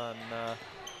tough on,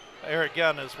 here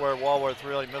again is where Walworth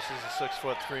really misses a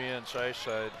 6'3"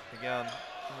 eyesight. Again,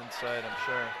 inside, I'm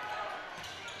sure.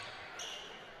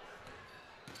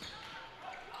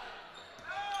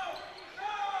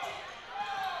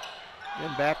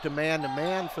 Then back to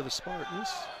man for the Spartans.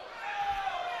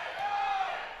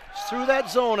 Just threw that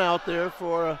zone out there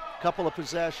for a couple of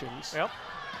possessions. Yep.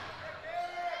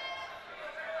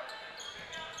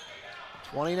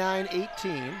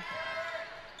 29-18.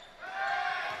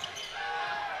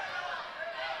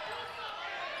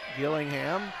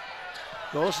 Gillingham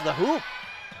goes to the hoop,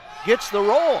 gets the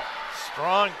roll.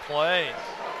 Strong play.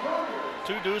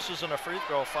 2 deuces and a free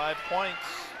throw, 5 points.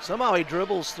 Somehow he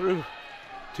dribbles through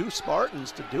 2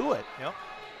 Spartans to do it. Yep.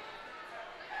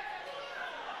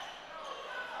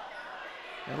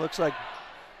 It looks like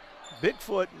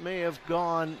Bigfoot may have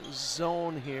gone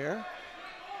zone here.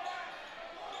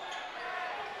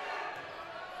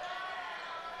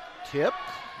 Tipped.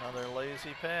 Another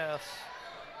lazy pass.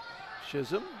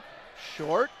 Chisholm,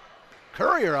 short.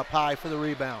 Courier up high for the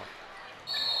rebound.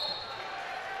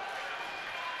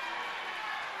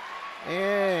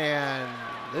 And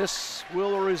this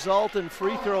will result in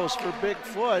free throws for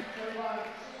Bigfoot.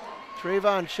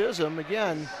 Trayvon Chisholm,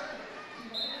 again,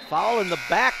 foul in the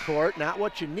backcourt, not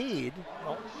what you need.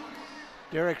 Nope.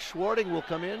 Derek Schwarting will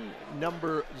come in,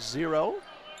 number 0.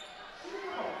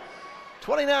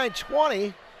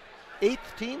 29-20, 8th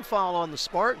team foul on the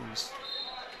Spartans.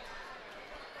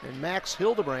 And Max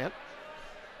Hildebrandt,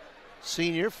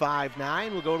 senior,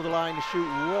 5'9", will go to the line to shoot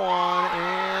 1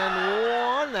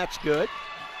 and 1. That's good.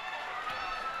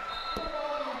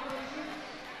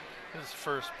 His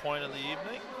first point of the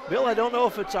evening. Bill, I don't know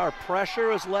if it's our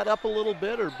pressure has let up a little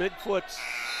bit or Bigfoot's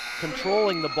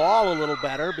controlling the ball a little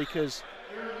better because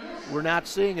we're not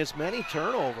seeing as many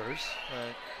turnovers.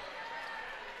 Right.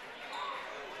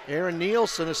 Aaron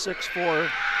Nielsen, a 6'4"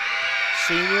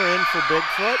 senior, in for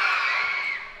Bigfoot.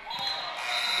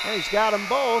 And he's got them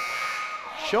both.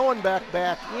 Schoenbeck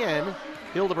back in,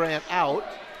 Hildebrandt out.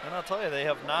 And I'll tell you, they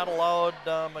have not allowed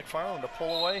McFarland to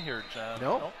pull away here, John.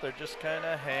 Nope. They're just kind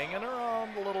of hanging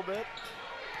around a little bit.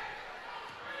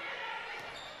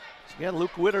 So again,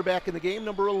 Luke Witter back in the game,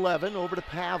 number 11, over to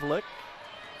Pavlik.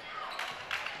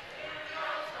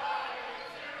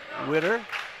 Witter,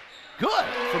 good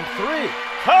from 3.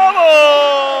 Come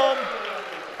on!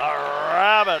 A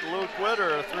rabbit, Luke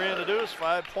Witter, a 3 and a deuce,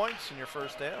 5 points in your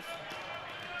first half.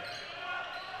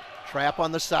 Trap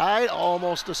on the side,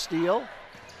 almost a steal.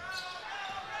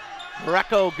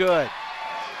 Greco good.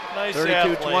 Nice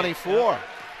 32-24. Yeah.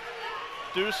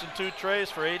 Deuce and 2 trays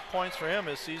for 8 points for him,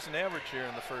 his season average here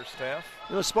in the first half.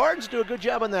 You know, the Spartans do a good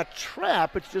job on that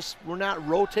trap. It's just we're not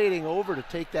rotating over to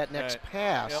take that next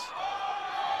pass. Yep.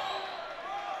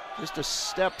 Just a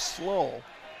step slow.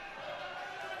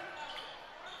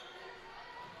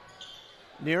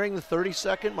 nearing the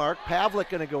 30-second mark. Pavlik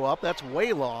going to go up. That's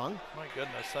way long. My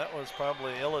goodness, that was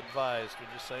probably ill-advised, would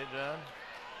you say, John?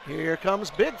 Here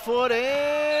comes Bigfoot,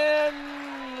 and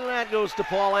that goes to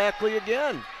Paul Ackley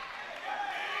again.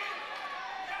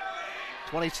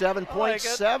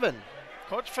 27.7.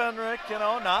 Coach Fenrick,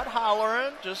 not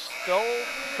hollering, just still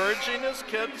encouraging his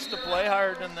kids to play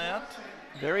hard in that.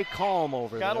 Very calm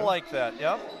over there. Gotta like that,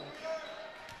 yep.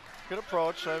 Good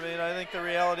approach. I mean, I think the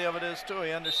reality of it is, too,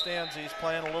 he understands he's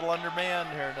playing a little undermanned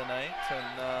here tonight,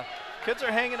 and kids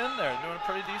are hanging in there, doing a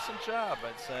pretty decent job,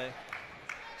 I'd say.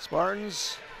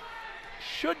 Spartans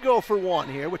should go for one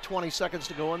here with 20 seconds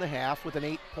to go in the half with an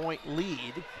 8-point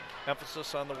lead.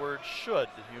 Emphasis on the word should.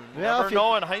 You never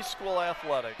know in high school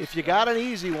athletics. If you got an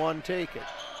easy one, take it.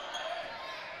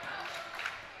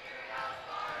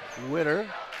 Witter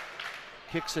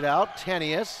kicks it out.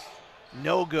 Tenius,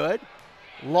 no good.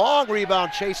 Long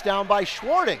rebound chased down by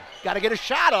Schwarting. Got to get a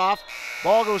shot off.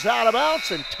 Ball goes out of bounds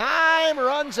and time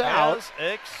runs out. Has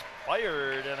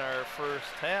expired in our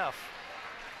first half.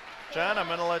 John, I'm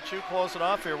going to let you close it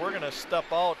off here. We're going to step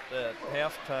out at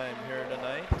halftime here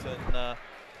tonight. And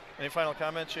any final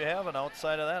comments you have? And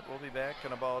outside of that, we'll be back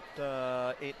in about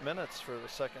 8 minutes for the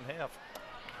second half.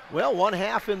 Well, one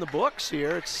half in the books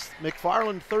here. It's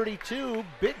McFarland 32,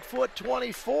 Bigfoot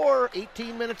 24.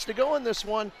 18 minutes to go in this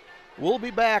one. We'll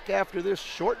be back after this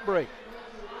short break.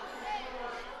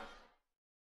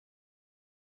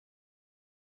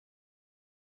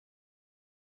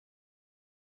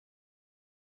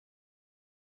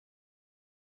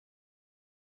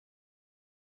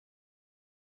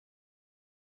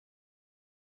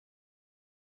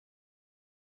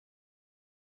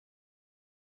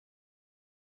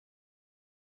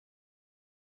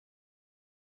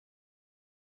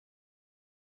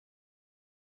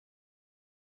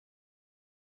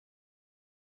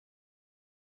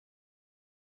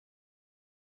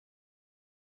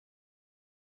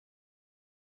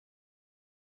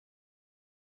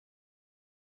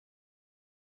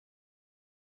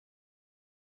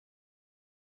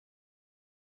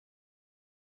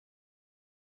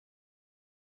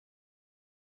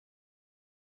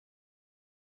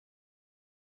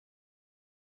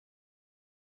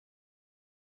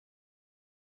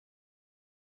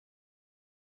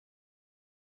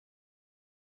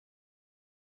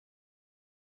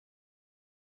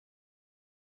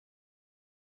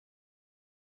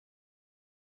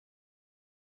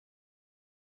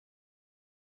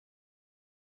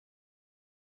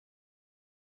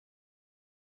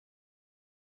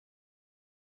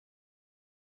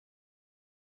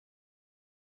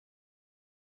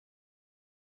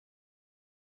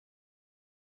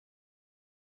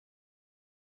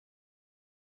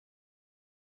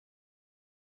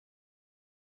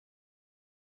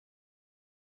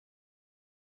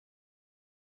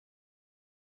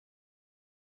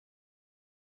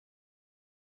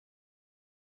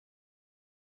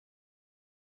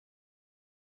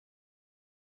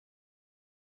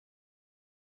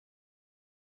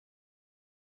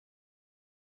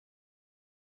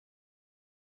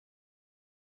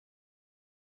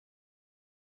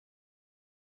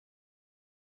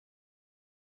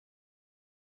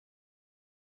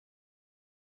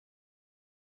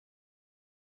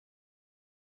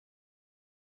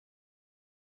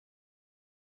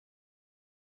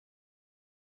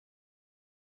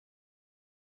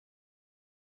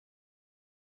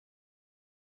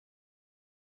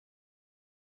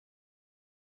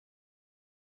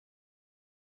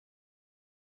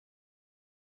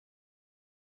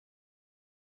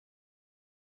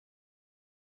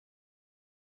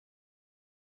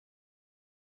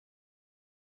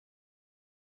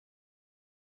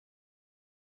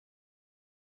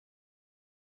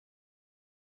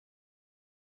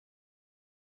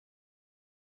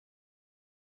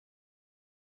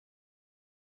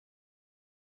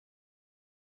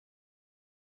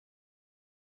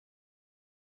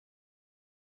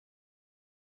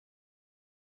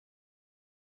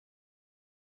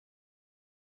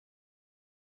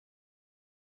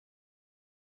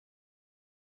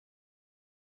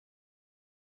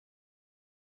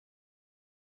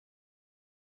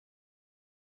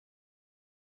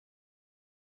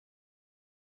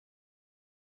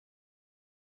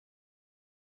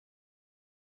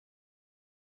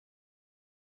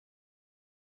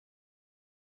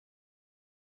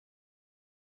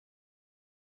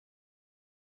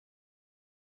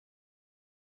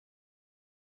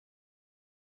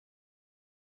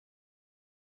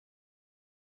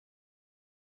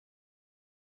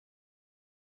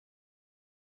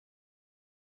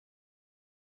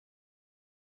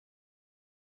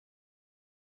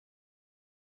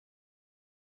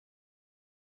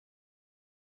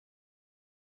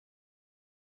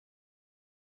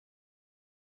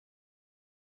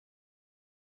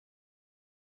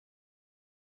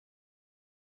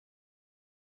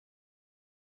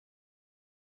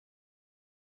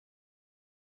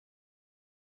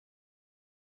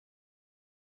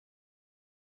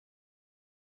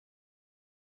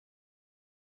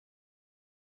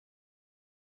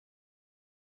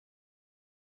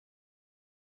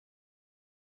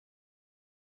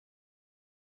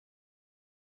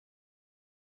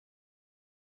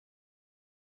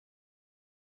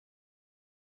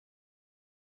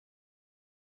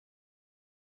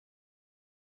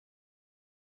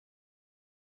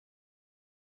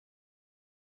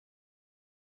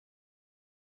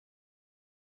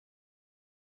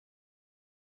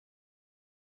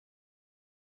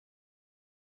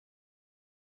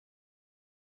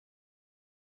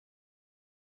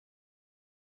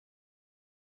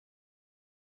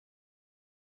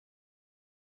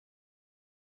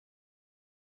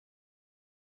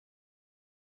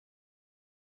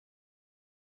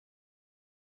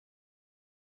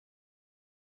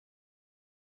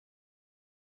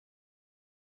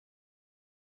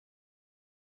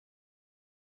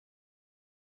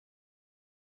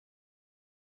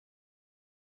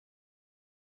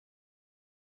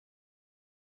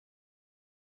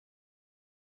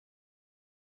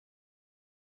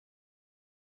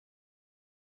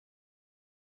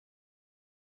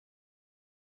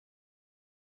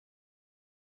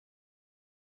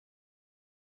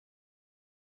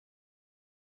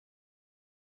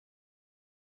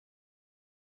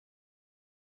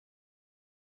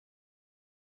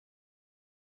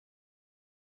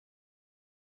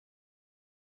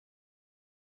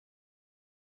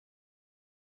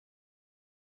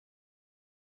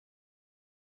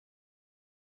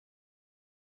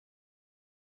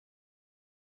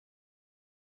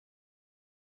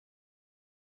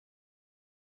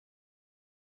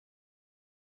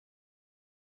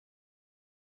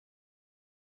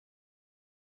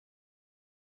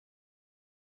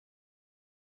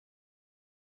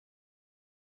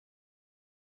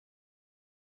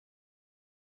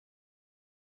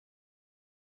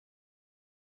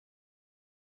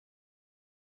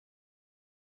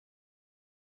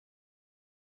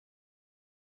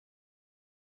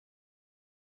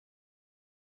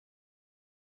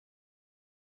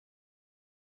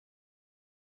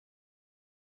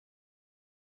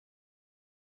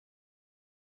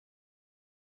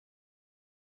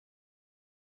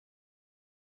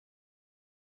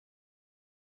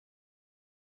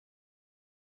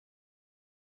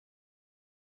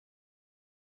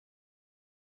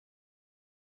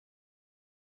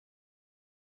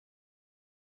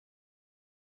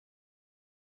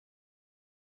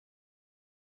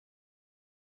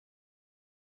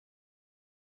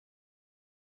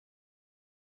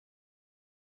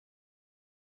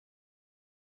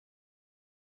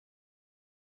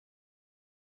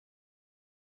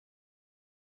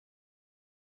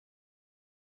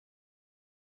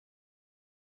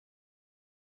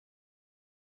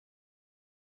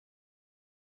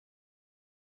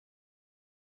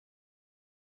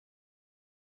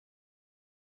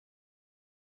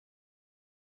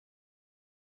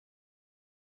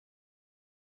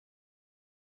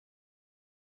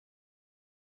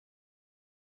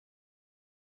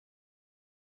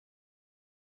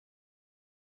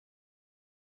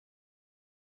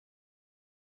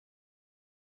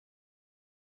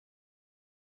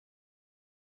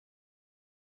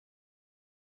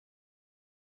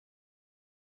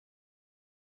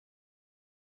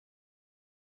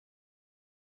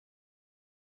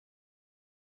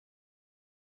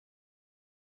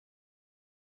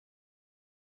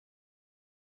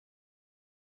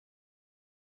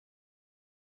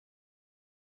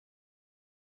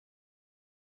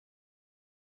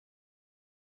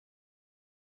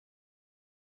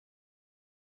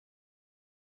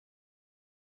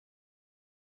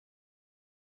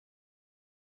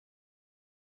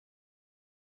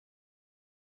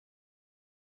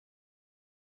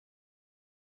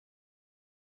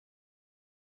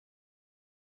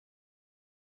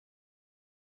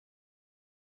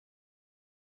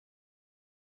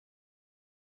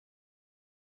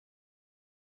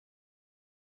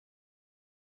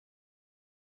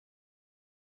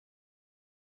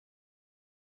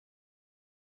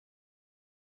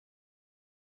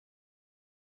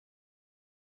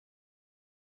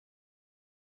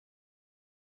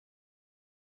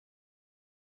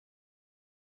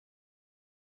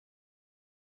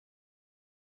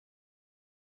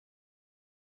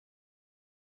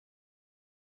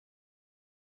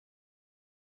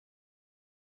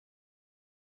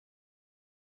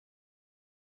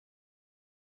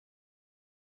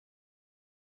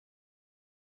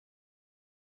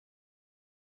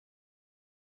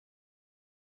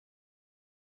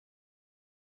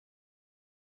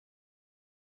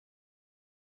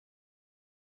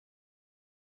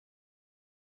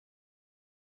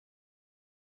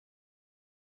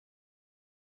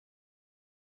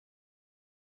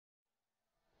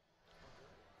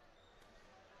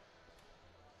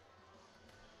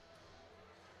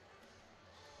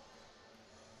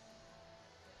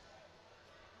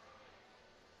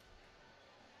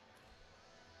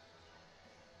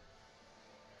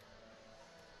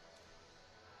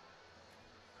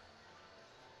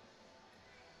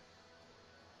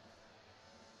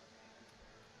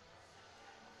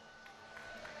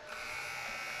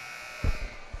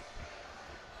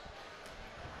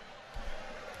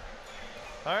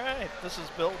 All right, this is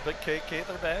Bill Big K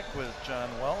Cather back with John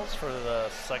Wells for the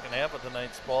second half of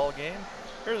tonight's ball game.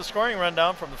 Here's the scoring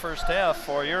rundown from the first half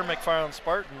for your McFarland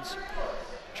Spartans.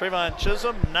 Trayvon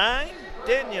Chisholm, 9.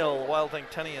 Daniel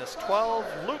Wilding-Tenius, 12.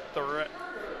 Luke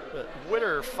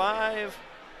Witter, 5.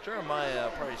 Jeremiah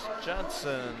Price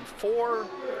Johnson, 4.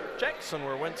 Jackson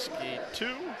Werwinski,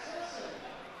 2.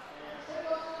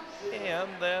 And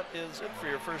that is it for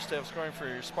your first half scoring for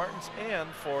your Spartans and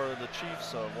for the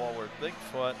Chiefs of Walworth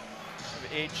Bigfoot.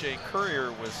 A.J.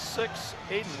 Courier with 6,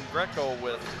 Aiden Greco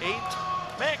with 8,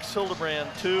 Max Hildebrand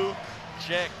 2,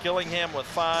 Jack Gillingham with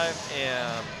 5,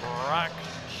 and Brock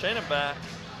Schanenbach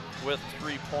with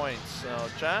 3 points. So,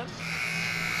 John,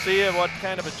 see what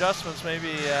kind of adjustments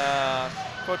maybe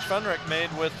Coach Fenrick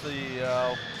made with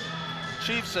the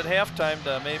Chiefs at halftime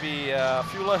to maybe a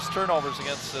few less turnovers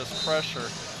against this pressure,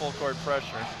 full court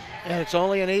pressure. And it's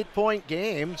only an 8-point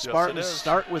game. Yes, Spartans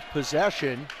start with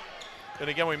possession. And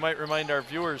again, we might remind our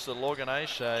viewers that Logan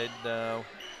Eichscheid,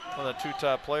 one of the 2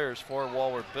 top players for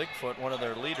Walworth Bigfoot, one of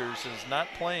their leaders, is not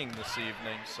playing this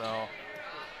evening. So,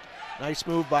 nice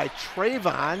move by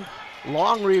Trayvon.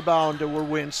 Long rebound to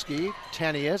Werwinski.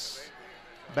 Tenius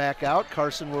back out.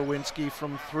 Carson Werwinski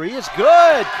from 3 is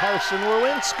good. Carson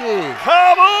Werwinski.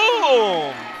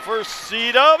 Kaboom! For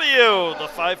CW, the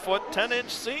 5', 10"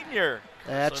 senior.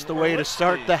 That's the way to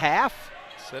start the half.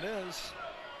 Yes, it is.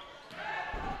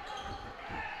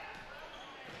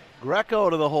 Greco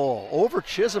to the hole. Over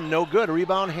Chisholm, no good.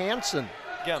 Rebound Hansen.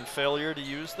 Again, failure to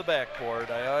use the backboard.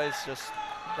 I always just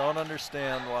don't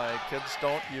understand why kids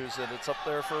don't use it. It's up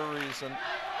there for a reason.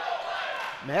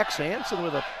 Max Hansen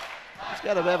with he's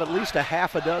got to have at least a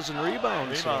half a dozen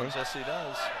rebounds. Yes, he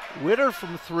does. Witter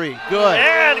from 3, good.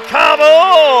 And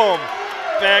kaboom!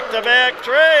 Back-to-back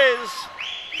trays.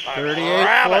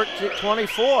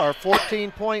 38-24,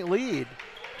 14-point lead.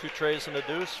 2 trays and a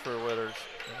deuce for Witters.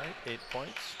 All right, 8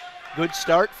 points. Good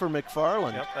start for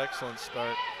McFarland. Yep, excellent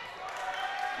start.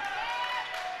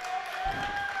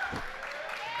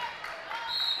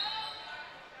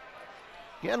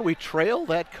 Again, we trail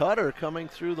that cutter coming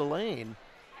through the lane.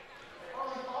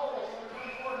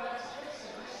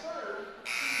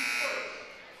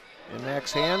 And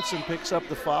Max Hansen picks up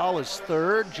the foul, his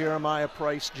 3rd. Jeremiah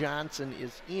Price Johnson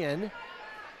is in.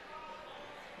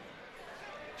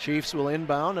 Chiefs will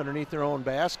inbound underneath their own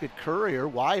basket. Courier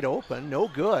wide open, no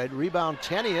good. Rebound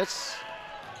Tenius.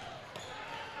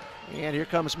 And here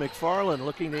comes McFarland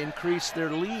looking to increase their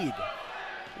lead,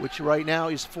 which right now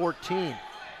is 14.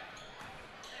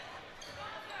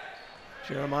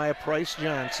 Jeremiah Price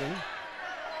Johnson.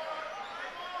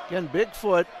 Again,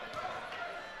 Bigfoot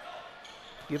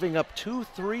giving up 2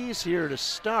 threes here to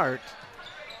start.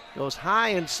 Goes high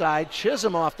inside,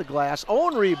 Chisholm off the glass,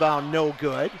 own rebound, no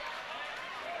good.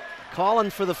 Calling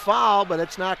for the foul, but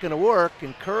it's not going to work,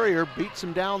 and Courier beats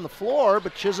him down the floor,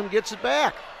 but Chisholm gets it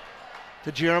back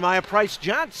to Jeremiah Price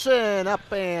Johnson, up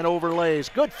and overlays.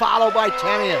 Good follow by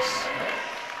Tenius.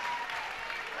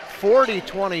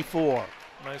 40-24.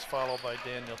 Nice follow by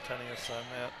Daniel Tenius on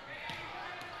that.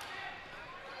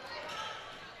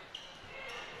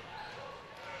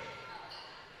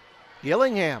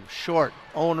 Gillingham, short,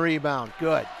 own rebound,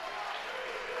 good.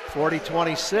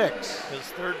 40-26. His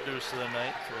 3rd deuce of the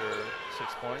night for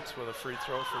 6 points with a free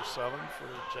throw for 7 for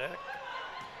Jack,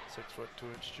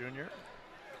 6'2" junior.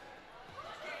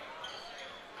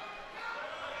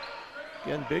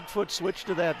 Again, Bigfoot switched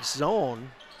to that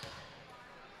zone.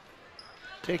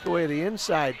 Take away the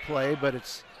inside play, but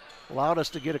it's allowed us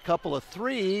to get a couple of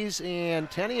threes, and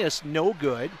Tenius no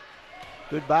good.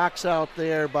 Good box out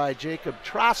there by Jacob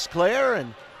Trosclair,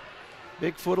 and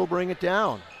Bigfoot will bring it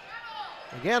down.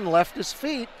 Again, left his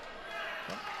feet.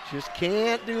 Just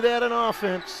can't do that in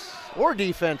offense, or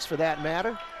defense for that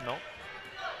matter. Nope.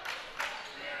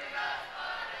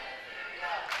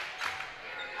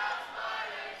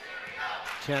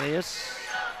 Tenius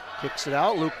kicks it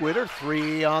out. Luke Witter,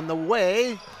 3 on the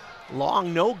way.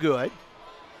 Long, no good.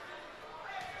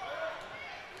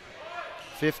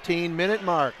 15-minute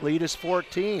mark. Lead is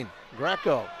 14.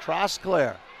 Greco,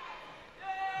 Trosclair.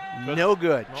 No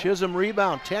good. Nope. Chisholm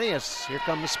rebound. Tenius. Here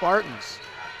come the Spartans.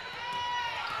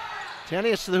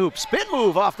 Tenius to the hoop. Spin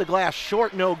move off the glass.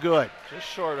 Short, no good. Just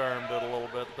short-armed it a little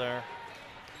bit there.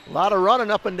 A lot of running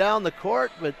up and down the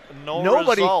court, but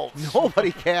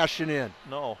nobody cashing in.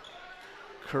 No.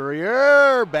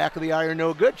 Courier, back of the iron,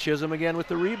 no good. Chisholm again with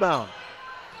the rebound.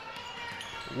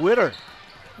 Witter.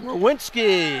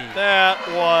 Werwinski. That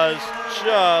was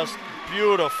just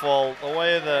beautiful, the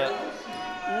way that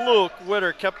Luke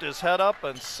Witter kept his head up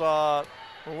and saw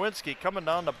Werwinski coming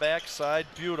down the backside.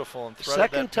 Beautiful, and threaded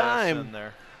Second that pass time in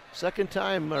there. Second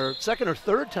or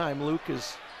third time Luke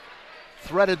has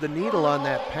threaded the needle on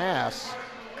that pass.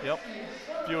 Yep.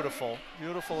 Beautiful.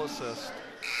 Beautiful assist.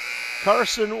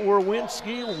 Carson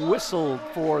Werwinski whistled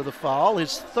for the foul.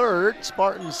 His third,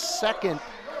 Spartans' second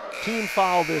team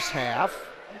foul this half.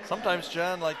 Sometimes,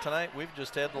 John, like tonight, we've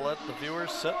just had to let the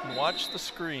viewers sit and watch the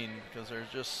screen because there's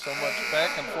just so much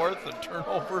back and forth and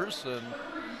turnovers and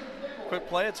quick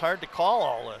play. It's hard to call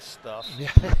all this stuff.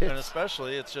 Yeah, and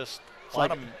especially it's just a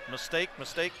lot of mistake.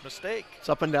 It's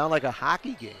up and down like a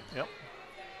hockey game. Yep.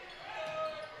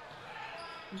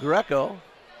 Greco.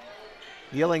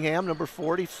 Gillingham, number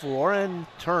 44, and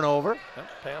turnover. Yep,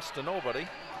 pass to nobody.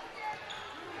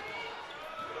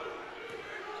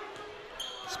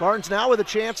 Spartans now with a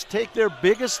chance to take their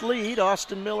biggest lead.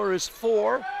 Austin Miller is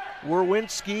 4.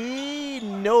 Werwinski,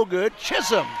 no good.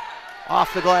 Chisholm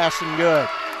off the glass and good.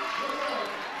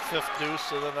 5th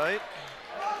deuce of the night.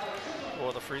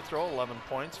 For the free throw, 11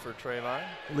 points for Trayvon.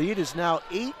 Lead is now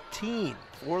 18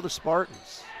 for the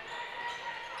Spartans.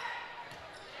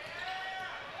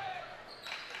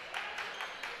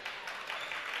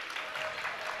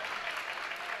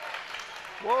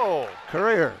 Whoa.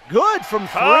 Courier, good from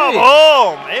 3. Come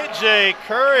home. AJ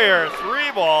Courier,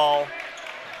 3-ball.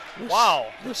 Wow.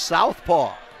 The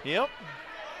southpaw. Yep.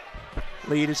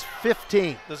 Lead is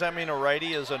 15. Does that mean a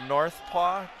righty is a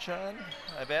northpaw, John?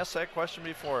 I've asked that question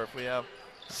before. If we have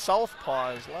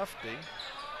southpaw as lefty.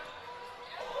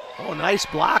 Oh, nice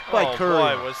block by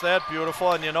Courier. Boy, was that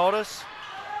beautiful. And you notice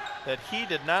that he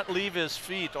did not leave his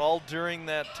feet all during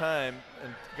that time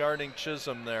and guarding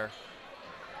Chisholm there.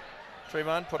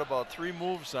 Trayvon put about 3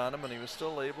 moves on him, and he was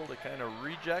still able to kind of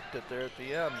reject it there at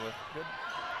the end with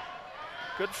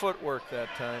good footwork that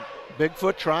time.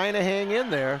 Bigfoot trying to hang in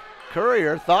there.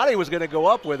 Courier thought he was going to go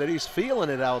up with it. He's feeling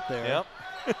it out there. Yep.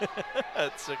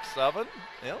 At 6'7".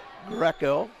 Yep.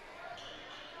 Greco.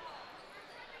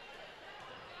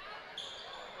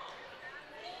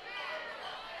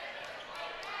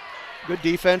 Good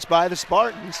defense by the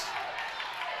Spartans.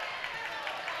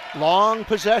 Long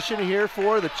possession here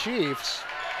for the Chiefs.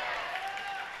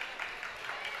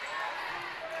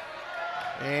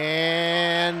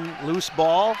 And loose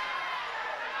ball.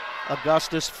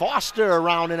 Augustus Foster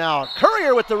around and out.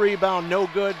 Courier with the rebound, no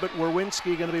good, but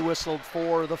Werwinski going to be whistled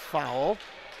for the foul.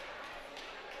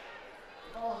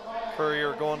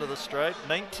 Courier going to the stripe.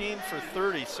 19 for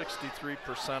 30,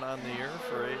 63% on the year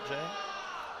for AJ.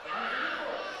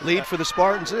 Lead for the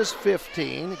Spartans is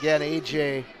 15. Again,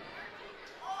 AJ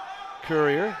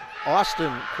Courier,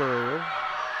 Austin Courier.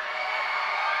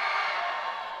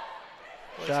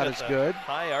 Shot is good.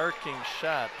 High arcing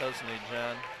shot, doesn't he,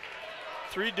 John?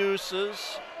 3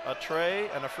 deuces, a tray,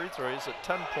 and a free throw. He's at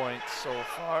 10 points so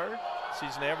far.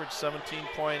 Season average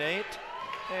 17.8,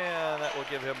 and that will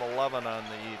give him 11 on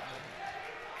the evening.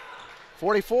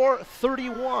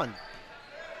 44-31.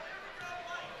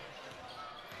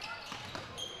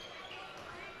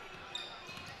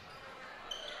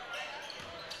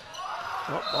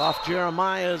 Off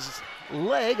Jeremiah's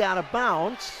leg, out of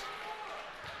bounds.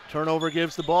 Turnover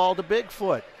gives the ball to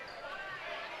Bigfoot.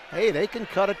 Hey, they can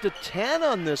cut it to 10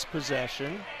 on this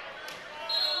possession.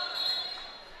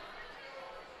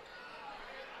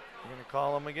 We're going to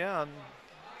call him again.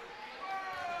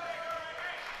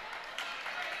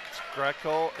 It's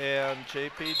Greco and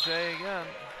JPJ again.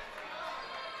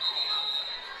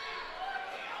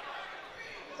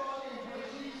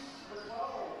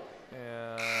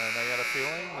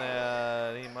 Feeling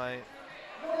that he might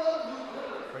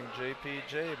bring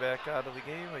JPJ back out of the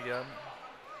game again.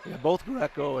 Yeah, both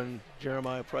Greco and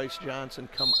Jeremiah Price Johnson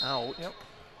come out. Yep.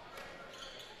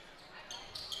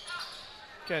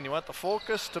 Ken, you want the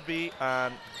focus to be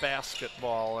on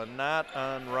basketball and not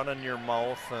on running your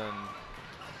mouth and.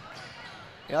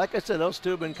 Yeah, like I said, those two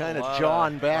have been kind of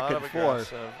jawing back and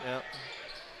forth. Yep.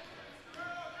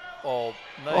 Oh,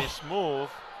 nice move.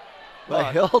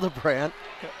 By Hildebrandt.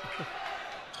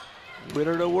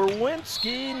 Witter to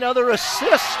Werwinski, another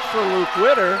assist for Luke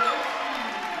Witter.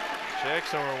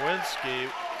 Jackson Werwinski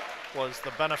was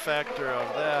the benefactor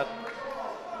of that.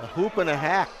 A hoop and a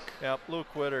hack. Yep,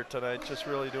 Luke Witter tonight just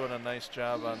really doing a nice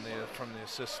job on from the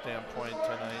assist standpoint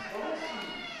tonight.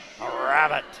 A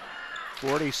rabbit.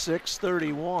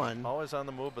 46-31. Always on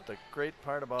the move, but the great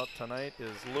part about tonight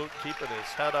is Luke keeping his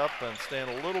head up and staying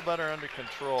a little better under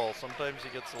control. Sometimes he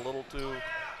gets a little too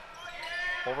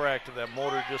overactive. That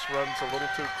motor just runs a little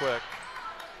too quick.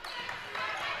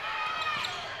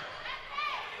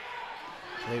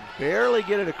 They barely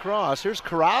get it across. Here's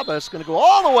Carabas going to go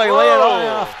all the way, lay it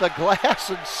off the glass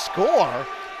and score.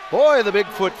 Boy, the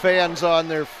Bigfoot fans on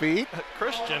their feet.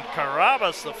 Christian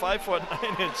Carabas, the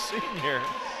 5'9" senior.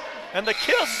 And the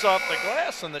kiss off the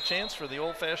glass and the chance for the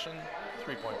old-fashioned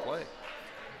three-point play.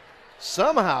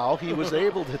 Somehow he was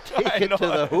able to take it to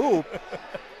the hoop.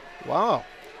 Wow.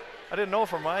 I didn't know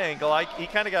from my angle. He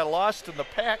kind of got lost in the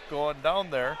pack going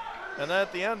down there. And then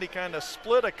at the end, he kind of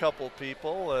split a couple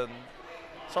people. And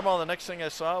somehow the next thing I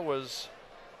saw was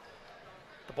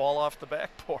the ball off the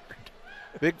backboard.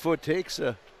 Bigfoot takes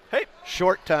a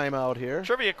short timeout here.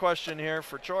 Trivia question here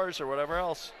for chores or whatever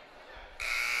else.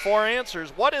 4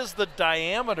 answers. What is the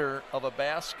diameter of a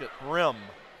basket rim?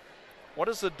 What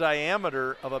is the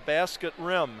diameter of a basket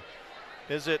rim?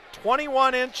 Is it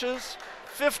 21 inches,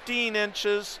 15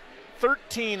 inches,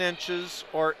 13 inches,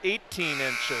 or 18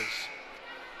 inches?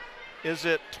 Is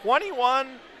it 21,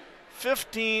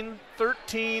 15,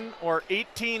 13, or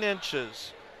 18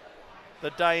 inches?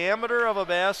 The diameter of a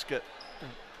basket.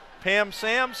 Pam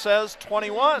Sam says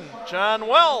 21. John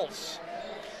Wells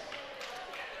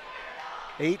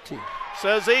 18.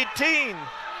 Says 18.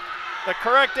 The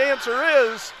correct answer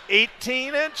is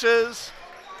 18 inches.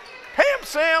 Pam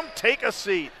Sam, take a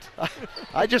seat.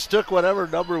 I just took whatever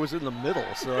number was in the middle,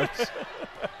 so it's,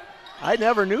 I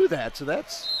never knew that, so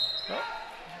that's...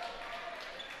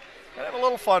 I have a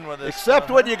little fun with this. Except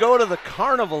when you go to the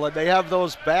carnival and they have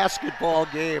those basketball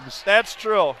games. That's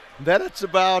true. Then it's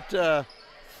about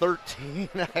 13,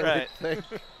 I would think.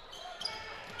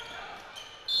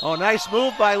 Oh, nice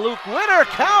move by Luke Winter.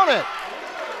 Count it.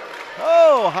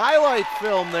 Oh, highlight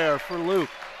film there for Luke.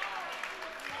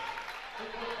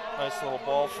 Nice little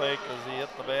ball fake as he hit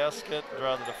the basket,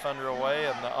 draw the defender away,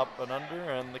 and the up and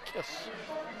under, and the kiss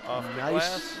off the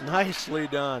glass. Nicely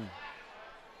done.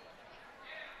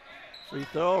 Free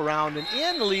throw, around and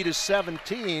in. The lead is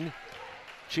 17.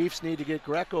 Chiefs need to get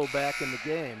Greco back in the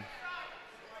game.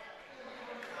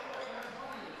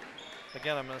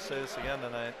 Again, I'm going to say this again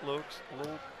tonight. Luke's a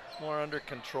little more under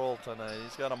control tonight.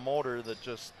 He's got a motor that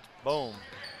just, boom.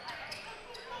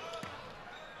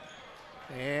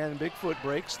 And Bigfoot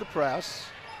breaks the press.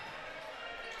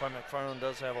 But McFarland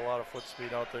does have a lot of foot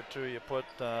speed out there, too. You put,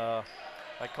 I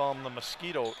call him the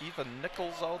mosquito, Ethan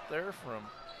Nichols out there from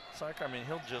soccer. I mean,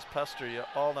 he'll just pester you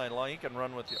all night long. He can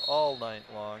run with you all night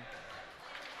long.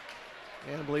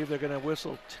 And I believe they're going to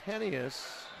whistle Tenius.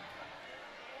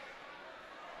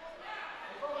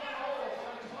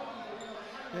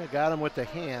 Yeah, got him with the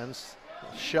hands,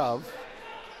 shove.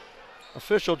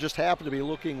 Official just happened to be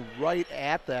looking right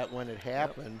at that when it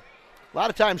happened. Yep. A lot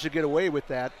of times you get away with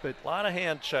that, but a lot of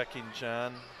hand checking,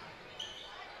 John.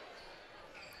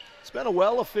 It's been a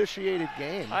well officiated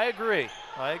game. I agree.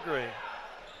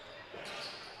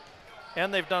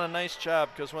 And they've done a nice job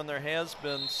because when there has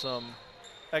been some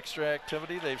extra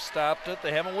activity, they've stopped it.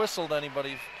 They haven't whistled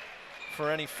anybody for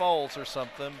any fouls or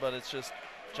something, but it's just,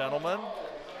 gentlemen,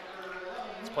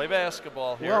 let's play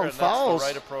basketball here, well, and fouls,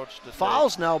 that's the right approach to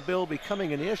fouls take. Now, Bill,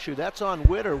 becoming an issue. That's on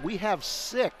Witter. We have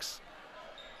 6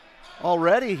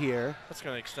 already here. That's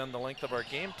going to extend the length of our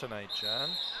game tonight, John.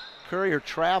 Courier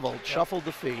traveled, shuffled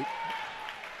the feet.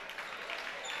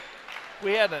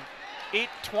 We had an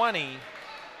 8:20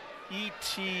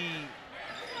 ET,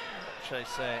 what should I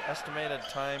say, estimated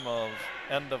time of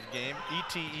end of game,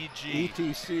 ETEG.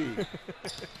 ETC.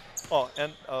 Oh,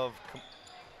 end of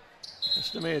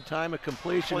estimated time of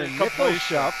completion, and Nichols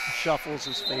shuffles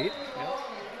his feet. Yep.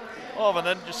 Oh, and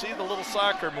then you see the little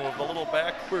soccer move, the little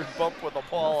backward bump with the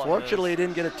ball. Unfortunately, he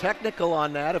didn't get a technical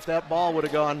on that. If that ball would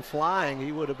have gone flying,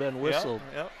 he would have been whistled.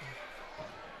 Yep.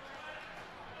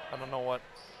 I don't know what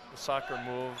the soccer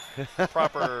move,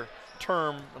 proper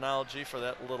terminology for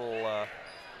that little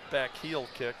back heel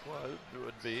kick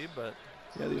would be, but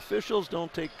yeah, the officials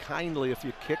don't take kindly if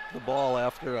you kick the ball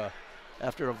after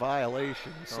a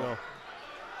violation. So,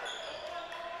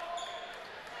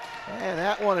 and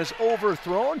that one is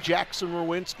overthrown. Jackson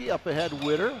Werwinski up ahead.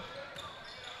 Witter,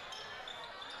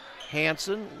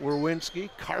 Hanson, Werwinski,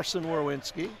 Carson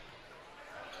Werwinski.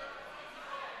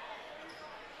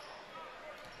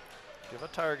 Give a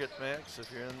target, Max,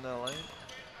 if you're in the lane.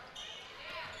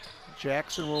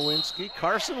 Jackson Werwinski.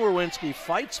 Carson Werwinski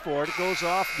fights for it. It goes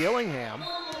off Gillingham.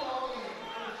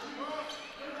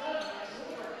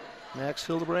 Max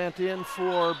Hildebrandt in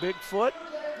for Bigfoot.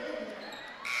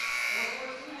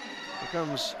 Here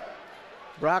comes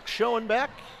Brock Schoenbeck.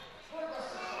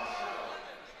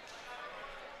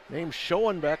 Name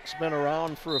Schoenbeck's been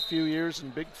around for a few years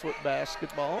in Bigfoot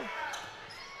basketball.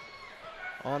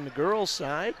 On the girls'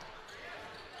 side,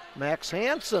 Max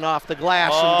Hansen off the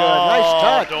glass and good. Nice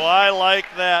touch. Do I like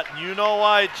that? You know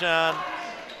why, John.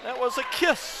 That was a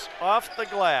kiss off the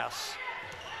glass.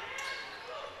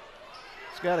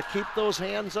 He's got to keep those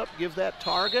hands up, give that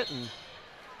target,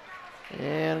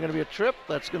 and going to be a trip.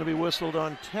 That's going to be whistled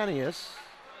on Tenius.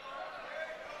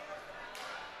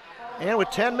 And with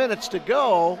 10 minutes to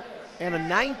go and a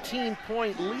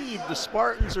 19-point lead, the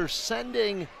Spartans are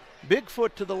sending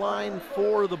Bigfoot to the line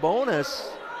for the bonus.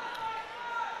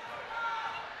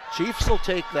 Chiefs will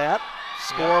take that.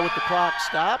 Score with the clock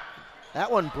stopped.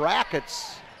 That one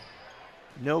brackets.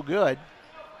 No good.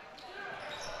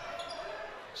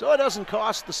 So it doesn't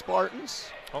cost the Spartans.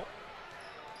 Oh.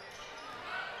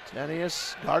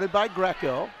 Tenius guarded by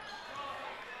Greco.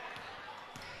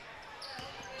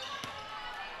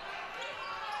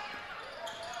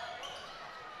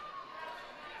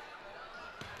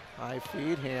 High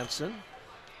feed, Hansen.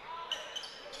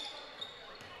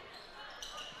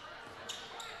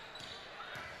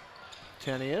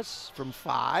 Tenius from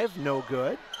 5, no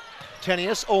good.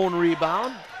 Tenius own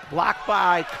rebound, blocked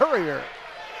by Courier.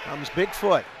 Comes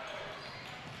Bigfoot.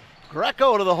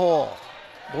 Greco to the hole.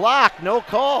 Block, no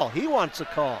call. He wants a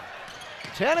call.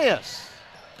 Tenius.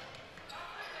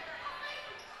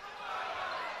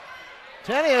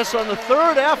 Tenius on the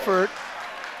third effort.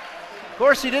 Of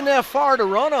course, he didn't have far to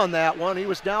run on that one. He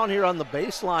was down here on the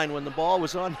baseline when the ball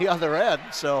was on the other end.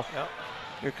 So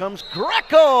Here comes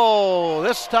Greco.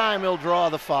 This time he'll draw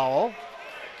the foul.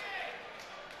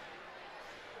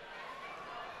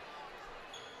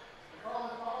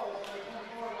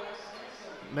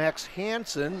 Max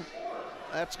Hansen,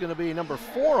 that's going to be number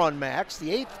 4 on Max, the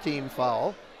 8th team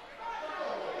foul.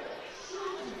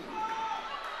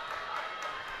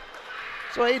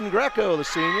 So Aiden Greco, the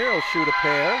senior, will shoot a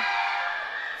pair.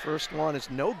 First one is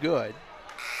no good.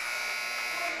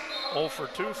 0 for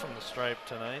 2 from the stripe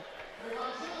tonight.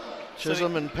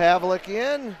 Chisholm and Pavlik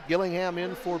in, Gillingham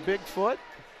in for Bigfoot.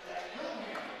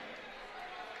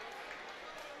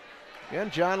 Again,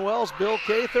 John Wells, Bill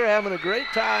Cather having a great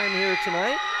time here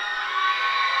tonight.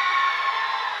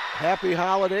 Happy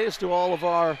holidays to all of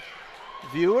our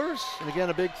viewers. And again,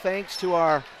 a big thanks to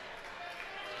our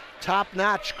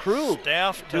top-notch crew.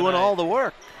 Staff tonight. Doing all the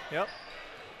work. Yep.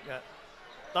 Got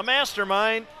the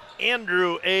mastermind,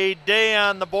 Andrew A. Day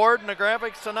on the board in the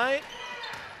graphics tonight.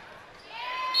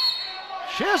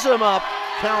 Chisholm up,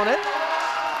 count it.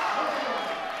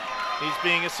 He's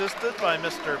being assisted by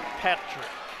Mr. Patrick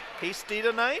Hasty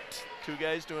tonight. Two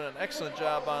guys doing an excellent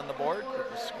job on the board with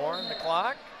the score and the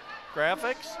clock,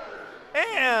 graphics.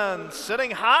 And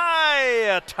sitting high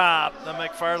atop the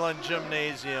McFarland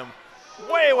Gymnasium,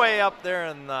 way up there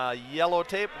in the yellow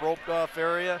tape roped off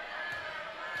area.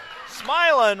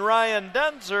 Smiling Ryan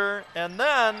Denzer, and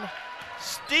then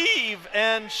Steve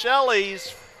and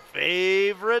Shelley's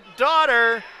favorite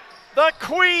daughter, the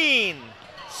Queen,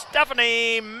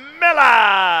 Stephanie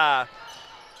Miller.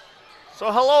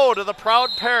 So hello to the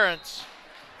proud parents,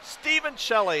 Steve and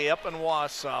Shelley up in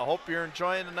Wausau. Hope you're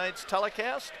enjoying tonight's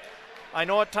telecast. I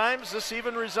know at times this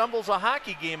even resembles a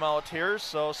hockey game out here,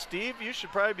 so Steve, you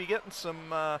should probably be getting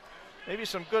some, maybe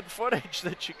some good footage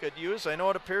that you could use. I know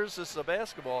it appears this is a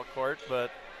basketball court,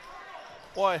 but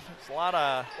boy, there's a lot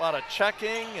of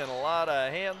checking and a lot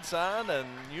of hands-on and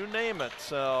you name it.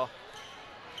 So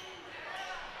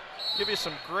give you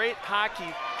some great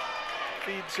hockey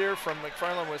feeds here from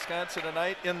McFarland, Wisconsin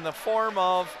tonight in the form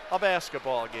of a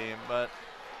basketball game. But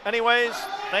anyways,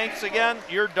 thanks again.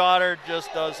 Your daughter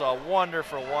just does a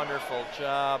wonderful, wonderful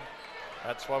job.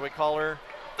 That's why we call her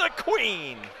the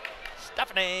Queen,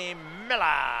 Stephanie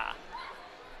Miller.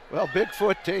 Well,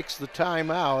 Bigfoot takes the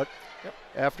timeout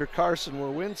after Carson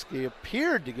Werwinski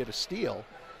appeared to get a steal.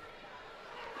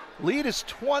 Lead is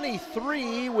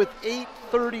 23 with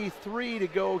 8:33 to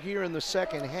go here in the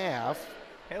second half.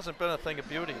 Hasn't been a thing of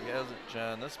beauty, has it,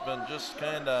 John? This has been just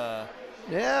kind of...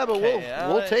 Yeah, but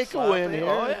we'll take sloppy. a win here.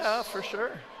 Oh, yeah, for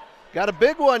sure. Got a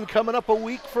big one coming up a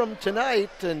week from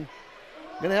tonight, and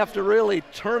going to have to really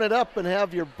turn it up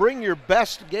and bring your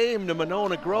best game to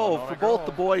Monona Grove for both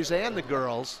the boys and the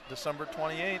girls. December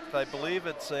 28th, I believe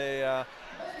it's a,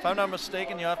 if I'm not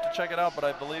mistaken, you have to check it out, but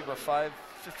I believe a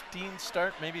 5:15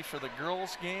 start maybe for the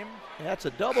girls game. Yeah, it's a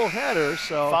double header,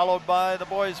 so. Followed by the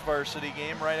boys varsity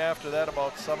game right after that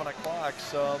about 7 o'clock.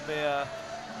 So it'll be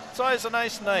it's always a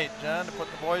nice night, John, to put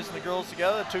the boys and the girls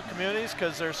together, two communities,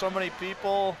 because there's so many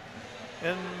people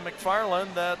in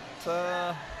McFarland that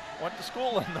went to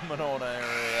school in the Monona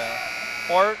area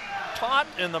or taught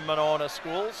in the Monona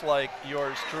schools like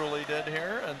yours truly did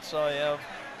here. And so you have...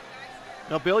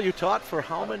 Now, Bill, you taught for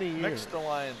how many years? Mixed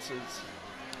alliances.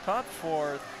 Taught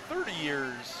for 30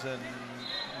 years in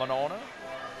Monona.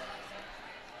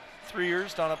 3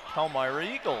 years down at Palmyra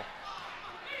Eagle.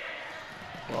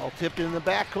 Well, tipped in the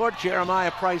backcourt. Jeremiah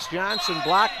Price Johnson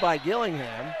blocked by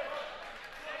Gillingham.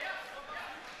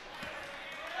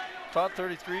 Taught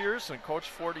 33 years and coached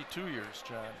 42 years,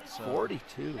 John. So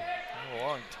 42. A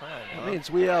long time. That means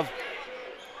we have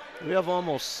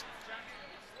almost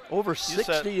Over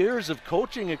 60 years of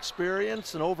coaching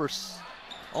experience and over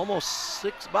almost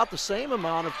about the same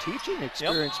amount of teaching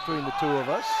experience between the two of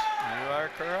us. You are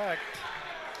correct.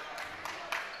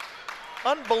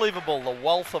 Unbelievable, the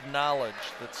wealth of knowledge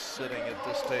that's sitting at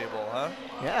this table, huh?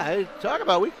 Yeah, talk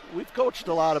about we've coached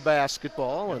a lot of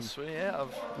basketball. Yes, we have.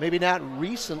 Maybe not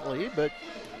recently, but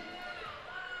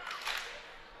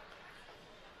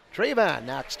Trayvon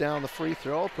knocks down the free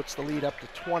throw, puts the lead up to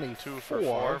 22. 2 for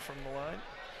 4 from the line.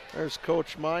 There's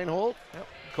Coach Meinholt. Yep.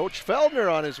 Coach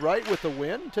Feldner on his right with the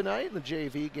win tonight in the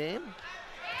JV game.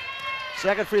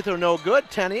 Second free throw no good.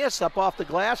 Tenius up off the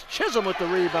glass. Chisholm with the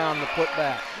rebound and the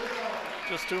putback.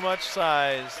 Just too much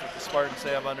size that the Spartans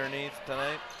have underneath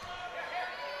tonight.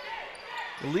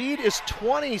 The lead is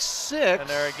 26. And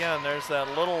there again, there's that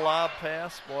little lob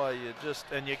pass. Boy,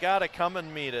 you got to come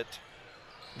and meet it.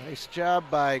 Nice job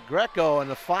by Greco,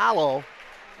 and the follow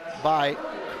by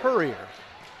Courier.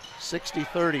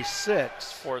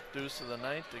 60-36. Fourth deuce of the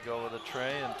night to go with a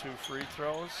tray and 2 free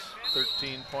throws.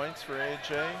 13 points for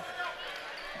AJ.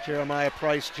 Jeremiah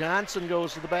Price Johnson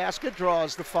goes to the basket,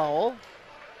 draws the foul.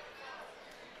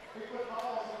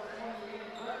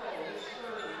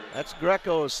 That's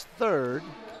Greco's third.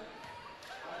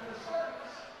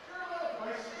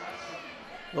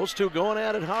 Those two going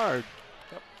at it hard.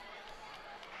 Yep.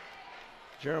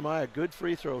 Jeremiah, good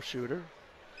free throw shooter.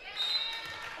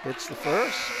 Hits the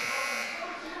first.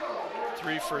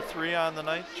 3 for 3 on the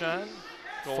night, John.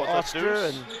 Go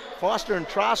Foster and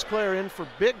Trosclair in for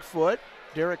Bigfoot.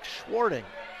 Derek Schwarting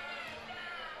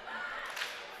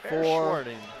for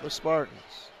the Spartans.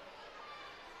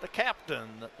 The captain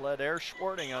that led Air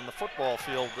Schwarting on the football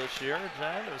field this year,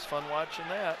 John. It was fun watching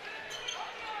that.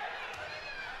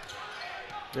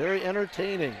 Very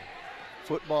entertaining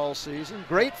football season.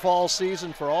 Great fall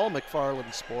season for all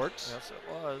McFarland sports. Yes,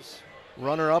 it was.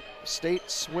 Runner-up state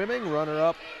swimming,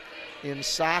 runner-up in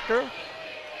soccer.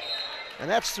 And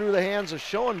that's through the hands of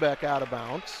Schoenbeck out of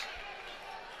bounds.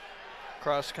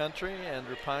 Cross country,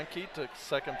 Andrew Ponke took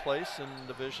second place in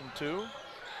Division II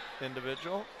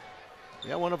individual.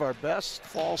 Yeah, one of our best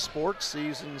fall sports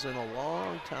seasons in a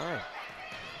long time.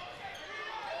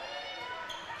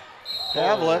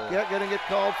 Pavlik, going to get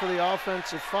called for the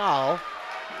offensive foul.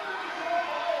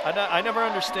 I never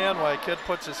understand why a kid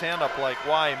puts his hand up like,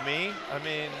 why me? I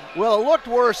mean, well, it looked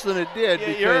worse than it did. Yeah,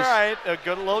 because you're right. A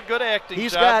little good acting.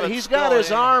 He's job, got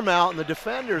his arm out, and the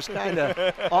defender's kind of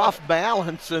off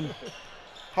balance, and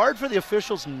hard for the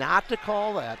officials not to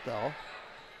call that though.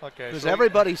 Okay. Because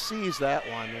everybody sees that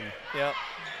one. And, yeah.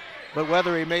 But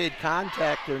whether he made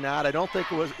contact or not, I don't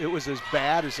think it was as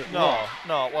bad as it looked.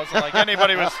 No, it wasn't like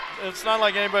anybody was. It's not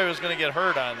like anybody was going to get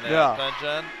hurt on that, huh,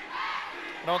 Jen?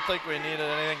 I don't think we needed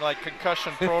anything like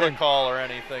concussion protocol or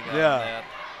anything on that.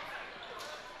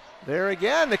 There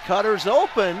again, the cutter's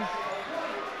open.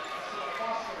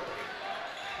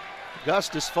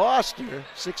 Augustus Foster,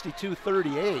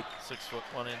 62-38.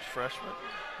 6'1" freshman.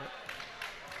 Yep.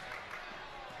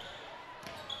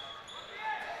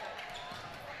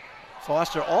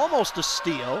 Foster almost a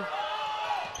steal.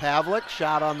 Pavlik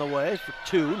shot on the way for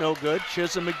 2, no good.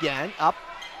 Chisholm again, up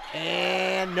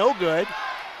and no good.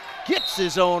 Gets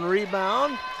his own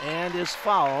rebound and is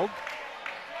fouled.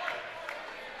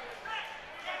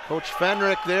 Coach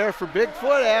Fenrick there for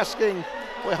Bigfoot asking,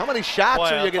 boy, how many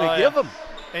shots are you going to give him?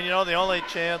 And you know, the only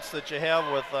chance that you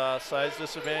have with size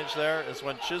disadvantage there is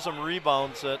when Chisholm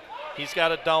rebounds it. He's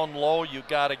got it down low, you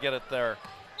got to get it there.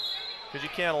 Because you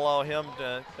can't allow him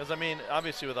to, because I mean,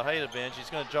 obviously with a height advantage, he's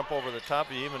going to jump over the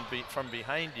top of you, even from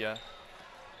behind you.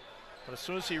 But as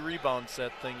soon as he rebounds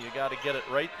that thing, you got to get it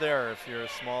right there if you're a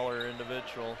smaller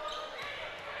individual.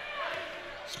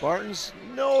 Spartans,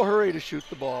 no hurry to shoot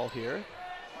the ball here.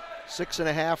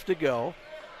 6.5 to go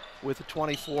with a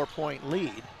 24-point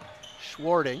lead.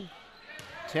 Schwarting,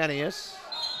 Tenius.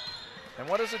 And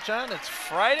what is it, John? It's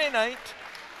Friday night,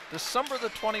 December the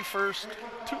 21st,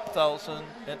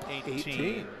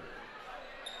 2018.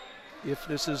 If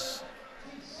this is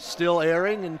still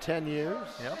airing in 10 years.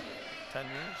 Yep, 10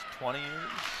 years, 20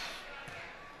 years.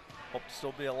 Hope to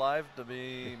still be alive to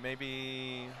be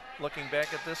maybe looking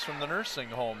back at this from the nursing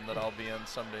home that I'll be in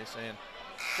someday saying,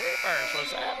 Jeepers,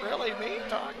 was that really me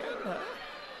talking? Huh?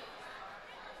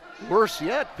 Worse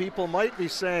yet, people might be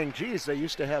saying, geez, they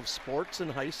used to have sports in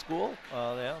high school.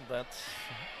 Yeah, that's...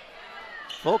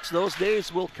 Folks, those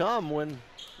days will come when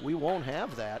we won't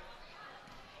have that.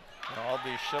 I'll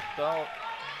be shipped out.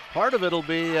 Part of it'll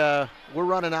be we're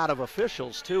running out of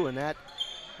officials too, and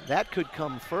that could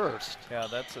come first. Yeah,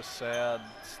 that's a sad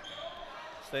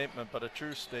statement, but a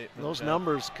true statement. Those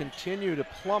numbers continue to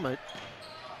plummet.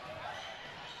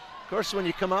 course, when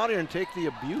you come out here and take the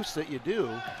abuse that you do,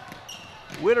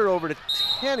 Witter over to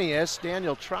Tenius.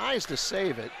 Daniel tries to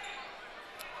save it.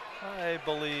 I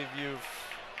believe you've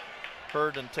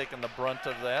heard and taken the brunt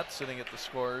of that sitting at the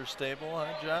scorer's table,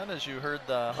 huh, John? As you heard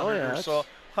the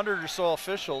 100 or so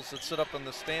officials that sit up in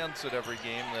the stands at every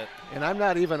game. And I'm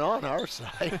not even on our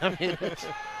side. I mean,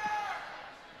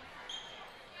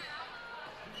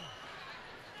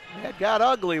 it got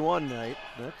ugly one night.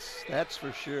 That's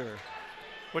for sure.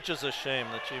 Which is a shame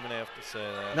that you even have to say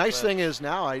that. Nice thing is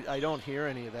now I don't hear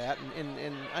any of that,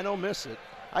 and I don't miss it.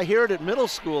 I hear it at middle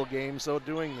school games, though,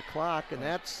 doing the clock, and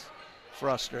that's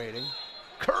frustrating.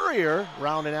 Courier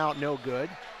rounding out, no good.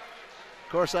 Of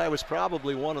course, I was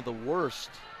probably one of the worst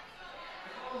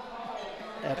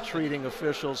at treating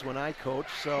officials when I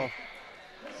coached, so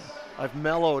I've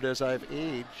mellowed as I've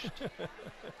aged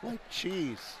like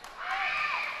cheese.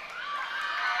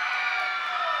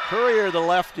 Courier, the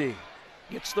lefty,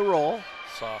 gets the roll.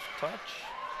 Soft touch.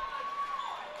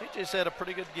 TJ's had a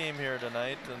pretty good game here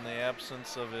tonight in the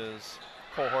absence of his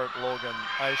cohort Logan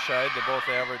Eischeid. They both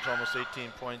average almost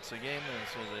 18 points a game, and as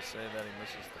soon as they say that, he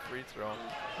misses the free throw.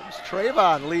 It's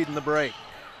Trayvon leading the break.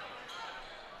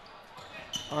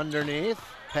 Underneath,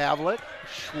 Pavlik,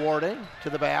 Schwarting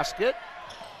to the basket.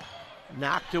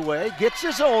 Knocked away, gets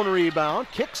his own rebound,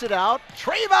 kicks it out.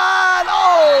 Trayvon,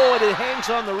 oh, and it hangs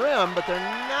on the rim, but they're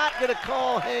not going to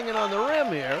call hanging on the rim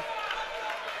here.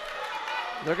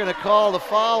 They're going to call the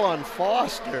foul on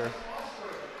Foster.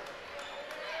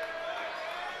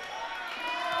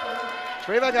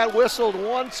 Trayvon got whistled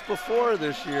once before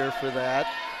this year for that.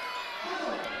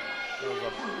 There was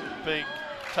a big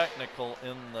technical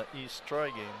in the East Troy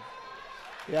game.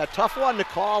 Yeah, tough one to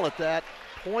call at that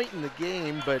point in the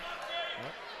game, but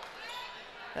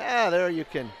there you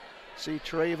can see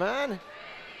Trayvon.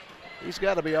 He's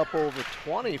got to be up over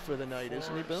 20 for the night,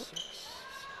 isn't he, Bill?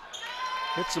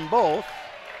 Hits them both.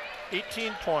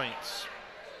 18 points.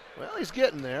 Well, he's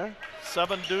getting there.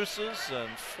 7 deuces and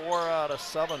 4 out of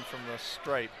 7 from the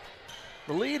stripe.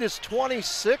 The lead is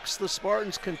 26. The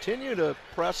Spartans continue to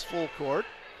press full court.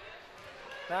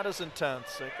 Not as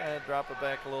intense. They kind of drop it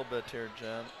back a little bit here,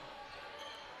 Jen.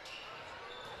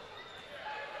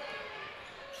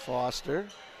 Foster.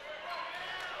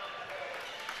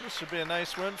 This should be a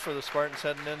nice win for the Spartans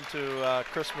heading into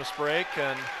Christmas break,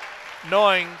 and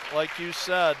knowing, like you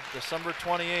said, December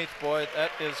 28th, boy, that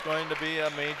is going to be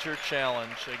a major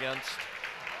challenge against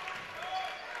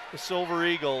the Silver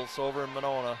Eagles over in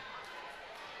Monona.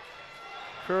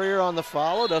 Courier on the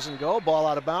follow, doesn't go. Ball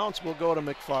out of bounds, will go to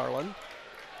McFarland.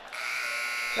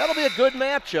 That'll be a good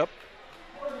matchup.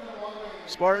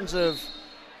 Spartans have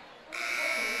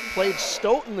played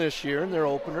Stoughton this year in their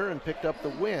opener and picked up the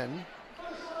win.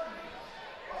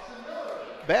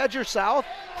 Badger South,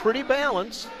 pretty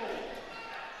balanced.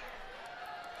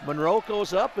 Monroe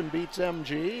goes up and beats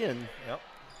MG. And yep.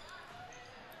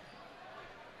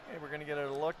 Okay, we're going to get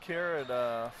a look here at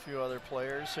a few other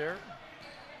players here.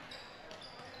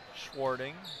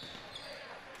 Schwarting.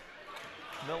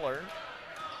 Miller.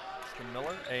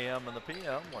 Miller, AM and the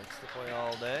PM, likes to play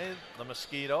all day. The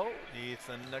Mosquito,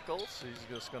 Ethan Nichols, he's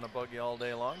just going to bug you all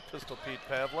day long. Pistol Pete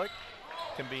Pavlik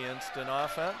can be instant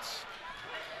offense.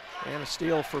 And a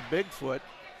steal for Bigfoot.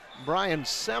 Brian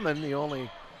Semin, the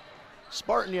only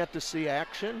Spartan yet to see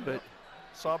action, but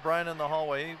saw Brian in the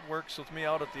hallway. He works with me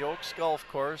out at the Oaks Golf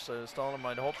Course. I was telling him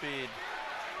I'd hope he'd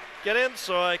get in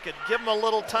so I could give him a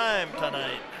little time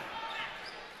tonight.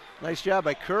 Nice job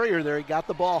by Courier there. He got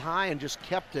the ball high and just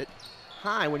kept it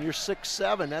high. When you're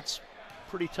 6'7", that's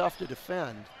pretty tough to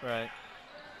defend. Right.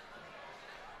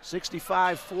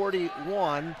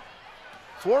 65-41.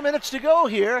 4 minutes to go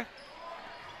here.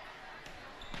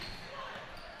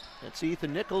 That's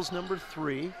Ethan Nichols, number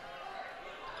 3.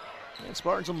 And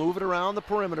Spartans will move it around the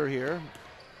perimeter here.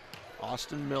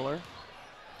 Austin Miller.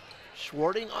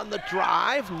 Schwarting on the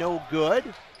drive, no good.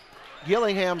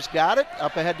 Gillingham's got it,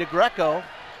 up ahead to Greco.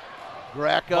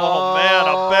 Greco. Oh man,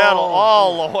 a battle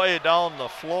all the way down the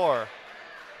floor.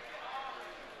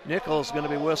 Nichols going to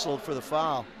be whistled for the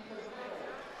foul.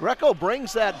 Greco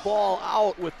brings that ball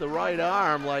out with the right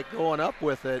arm, like going up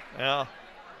with it. Yeah.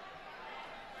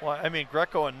 Well, I mean,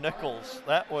 Greco and Nichols,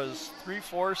 that was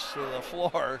 3/4 of the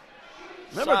floor.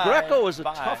 Remember, Greco was a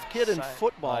tough kid in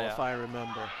football, if I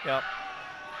remember. Yep.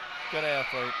 Good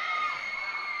athlete.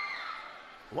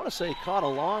 I want to say he caught a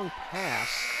long pass.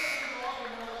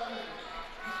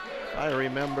 If I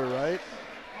remember right.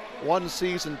 One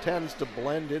season tends to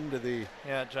blend into the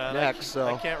John, next.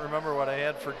 I can't remember what I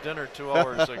had for dinner 2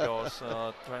 hours ago,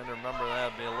 so trying to remember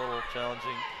that would be a little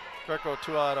challenging. Greco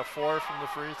 2 out of 4 from the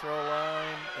free throw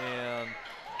line and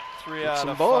 3 out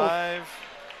of 5.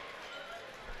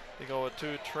 They go with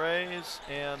 2 trays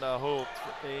and a hoop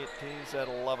for 8. He's at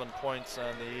 11 points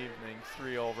on the evening,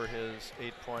 3 over his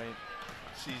 8-point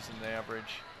season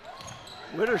average.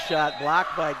 Witter shot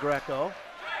blocked by Greco.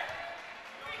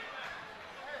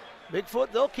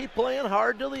 Bigfoot, they'll keep playing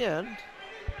hard till the end.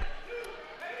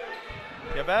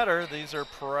 You better. These are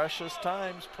precious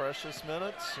times, precious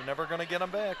minutes. You're never going to get them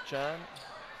back, John.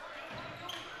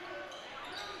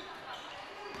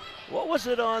 What was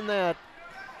it on that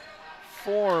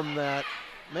form that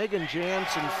Megan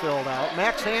Jansen filled out?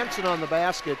 Max Hansen on the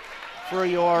basket for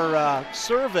your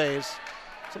surveys.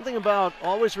 Something about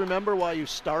always remember why you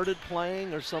started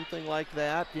playing or something like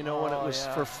that, you know, when it was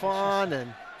for fun.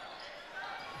 And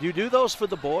do you do those for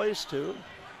the boys too?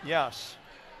 Yes.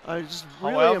 I was just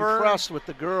really impressed with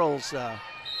the girls.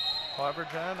 However,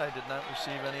 John, I did not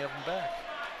receive any of them back.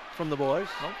 From the boys?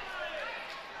 Nope.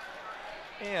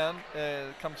 And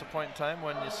it comes a point in time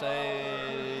when you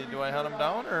say, do I hunt them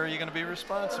down or are you going to be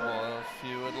responsible? If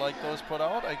you would like those put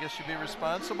out, I guess you'd be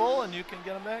responsible and you can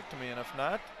get them back to me. And if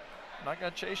not, I'm not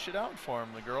going to chase you down for them.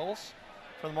 The girls,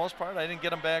 for the most part, I didn't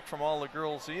get them back from all the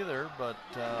girls either, but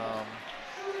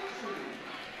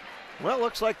well, it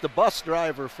looks like the bus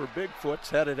driver for Bigfoot's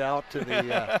headed out to the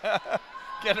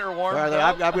get her warmed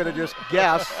up. I'm going to just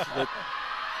guess that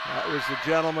was the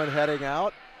gentleman heading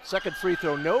out. Second free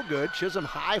throw, no good. Chisholm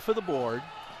high for the board.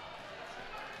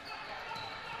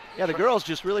 Yeah, the girls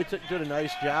just really did a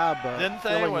nice job. Didn't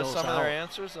they, with some of their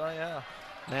answers? Oh, yeah.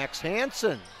 Max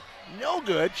Hansen, no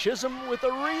good. Chisholm with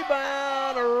a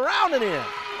rebound, around and in.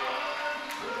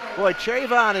 Boy,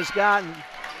 Trayvon has gotten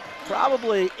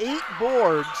probably 8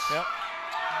 boards. Yep.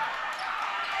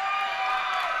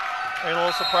 Are you a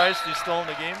little surprised he's still in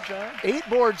the game, John? 8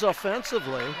 boards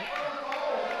offensively.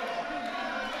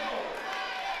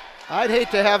 I'd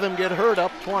hate to have him get hurt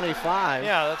up 25.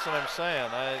 Yeah, that's what I'm saying.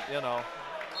 You know.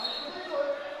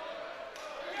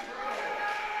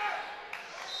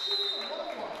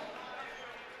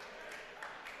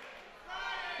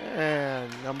 And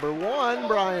number 1,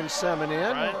 Brian Semin in.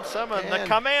 Brian Semin, the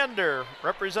commander,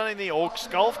 representing the Oaks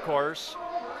Golf Course.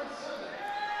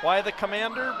 Why the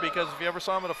commander? Because if you ever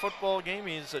saw him at a football game,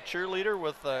 he's a cheerleader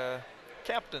with a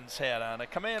captain's hat on, a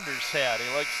commander's hat. He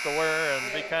likes to wear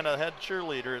and be kind of head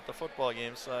cheerleader at the football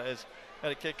games. So I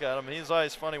had a kick at him. He's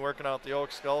always funny working out the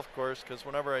Oaks Golf Course because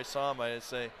whenever I saw him, I'd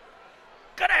say,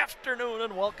 "Good afternoon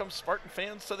and welcome Spartan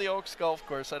fans to the Oaks Golf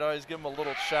Course." I'd always give him a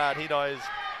little shot. He'd always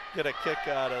get a kick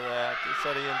out of that. He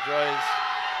said he enjoys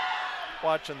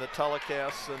watching the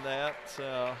telecasts and that.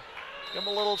 So give him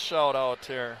a little shout out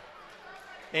here.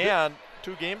 And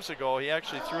 2 games ago, he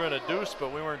actually threw in a deuce,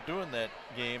 but we weren't doing that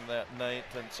game that night.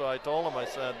 And so I told him, I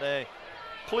said, hey,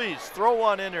 please throw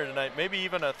one in here tonight, maybe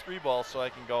even a 3-ball so I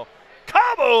can go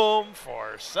kaboom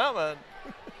for 7.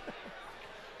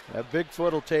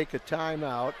 Bigfoot will take a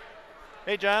timeout.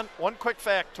 Hey, John, one quick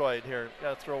factoid here.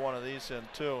 Got to throw one of these in,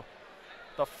 too.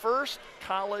 The first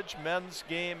college men's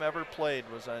game ever played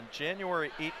was on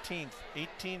January 18th,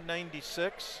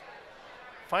 1896.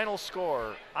 Final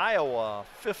score, Iowa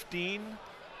 15,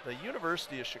 the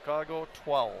University of Chicago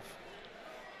 12.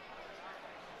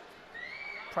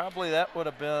 Probably that would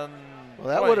have been... Well,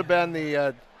 that would have been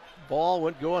the ball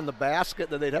would go in the basket,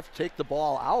 then they'd have to take the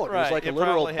ball out. Right. It was like a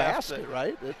literal basket,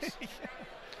 right?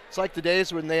 It's like the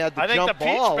days when they had the jump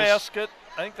balls. I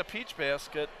think the peach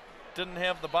basket didn't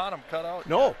have the bottom cut out.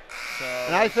 No. Yet. So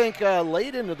and I think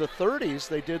late into the 30s,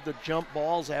 they did the jump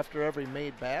balls after every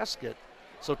made basket.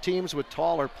 So teams with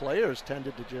taller players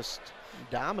tended to just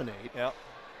dominate. Yep.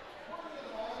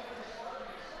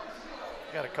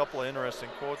 Got a couple of interesting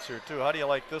quotes here, too. How do you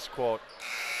like this quote?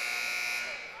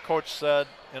 Coach said,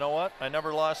 you know what? I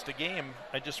never lost a game.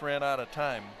 I just ran out of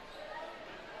time.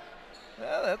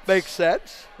 Yeah, that makes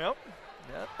sense. Yep.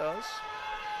 Yeah, it does.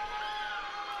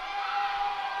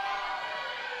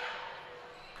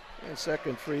 And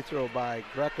second free throw by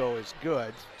Greco is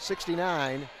good.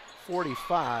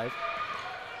 69-45.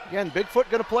 Again, Bigfoot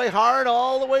going to play hard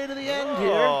all the way to the end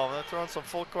here. Oh, they're throwing some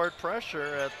full court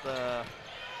pressure at the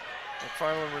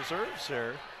McFarland reserves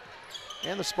here.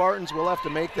 And the Spartans will have to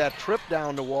make that trip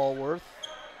down to Walworth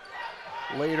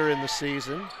later in the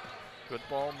season. Good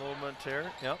ball movement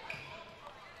here. Yep.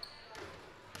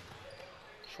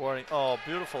 Schwarting. Oh,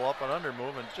 beautiful up and under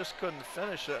movement. Just couldn't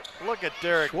finish it. Look at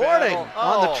Derek Schwarting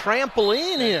on the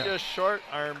trampoline here. Just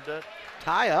short-armed it.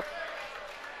 Tie up.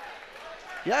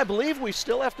 Yeah, I believe we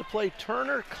still have to play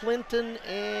Turner, Clinton,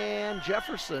 and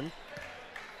Jefferson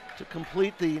to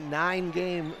complete the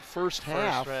 9-game first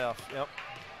half. Yep.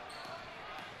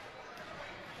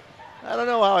 I don't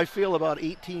know how I feel about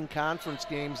 18 conference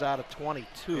games out of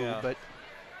 22, but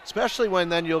especially when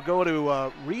then you'll go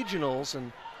to regionals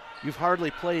and you've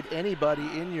hardly played anybody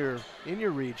in your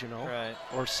regional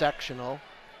or sectional.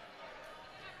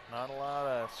 Not a lot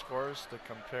of scores to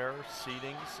compare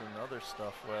seedings and other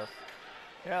stuff with.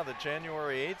 Yeah, the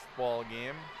January 8th ball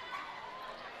game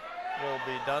will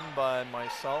be done by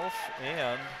myself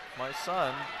and my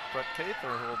son, Brett Cather,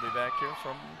 who will be back here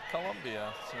from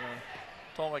Columbia. So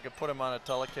I told him I could put him on a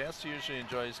telecast. He usually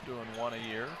enjoys doing one a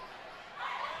year.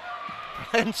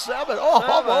 And 7. Oh,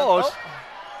 almost.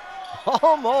 Oh.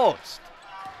 Almost.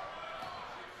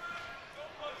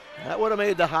 That would have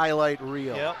made the highlight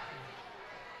reel. Yep.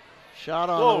 Shot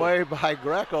on the way by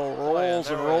Greco. Rolls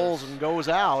and rolls and goes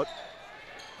out.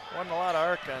 Wasn't a lot of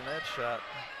arc on that shot.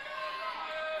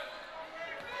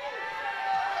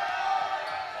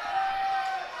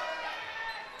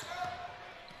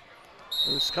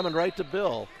 It was coming right to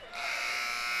Bill.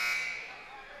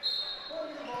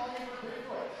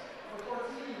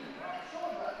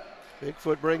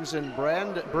 Bigfoot brings in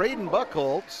Braden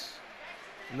Buckholtz,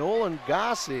 Nolan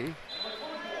Gossi.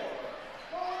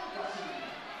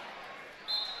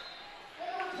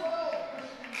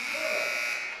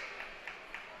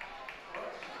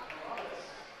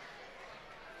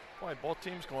 Boy, both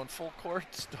teams going full court,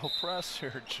 still press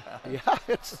here, John. Yeah,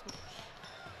 it's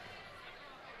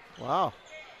wow.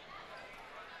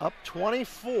 Up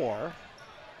 24,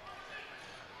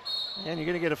 and you're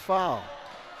going to get a foul.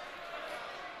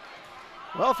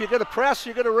 Well, if you're going to press,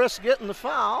 you're going to risk getting the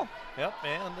foul. Yep,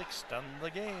 and extend the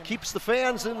game. Keeps the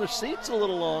fans in their seats a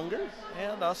little longer.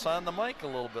 And us on the mic a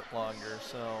little bit longer,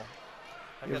 so.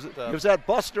 Gives that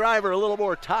bus driver a little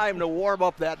more time to warm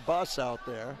up that bus out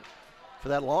there for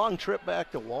that long trip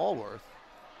back to Walworth.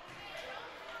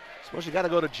 Suppose you got to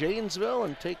go to Janesville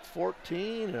and take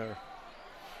 14, or.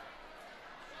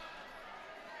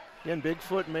 Again,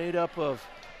 Bigfoot made up of.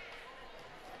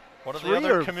 What are the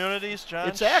other communities, John?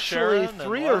 It's actually Sharon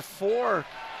 3 or 4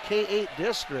 K-8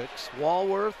 districts.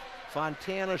 Walworth,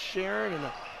 Fontana, Sharon, and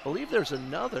I believe there's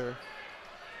another.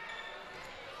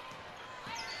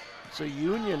 It's a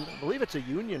Union, I believe it's a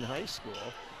Union high school.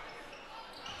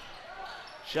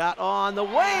 Shot on the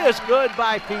way is good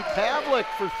by Pete Pavlik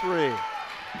for 3.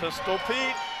 Pistol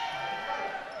Pete.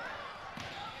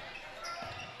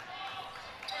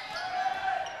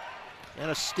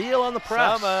 And a steal on the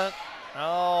press. Summit.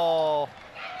 Oh,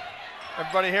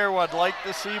 everybody here would like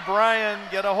to see Brian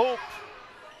get a hoop.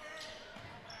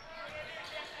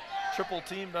 Triple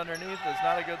teamed underneath is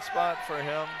not a good spot for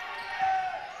him.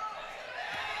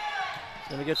 He's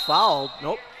going to get fouled.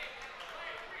 Nope.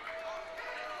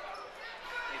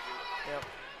 Yep.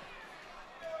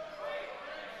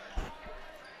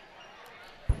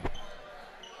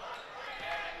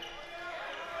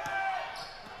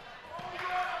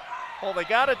 Oh, they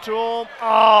got it to him.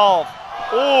 Oh.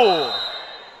 Ooh.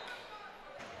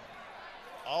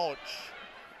 Ouch.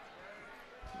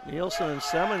 Nielsen and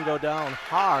Semin go down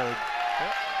hard.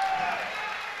 Yep.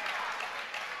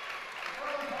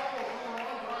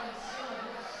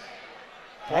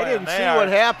 Boy, I didn't see what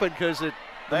happened because the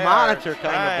monitor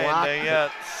kind of blocked it. They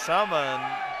get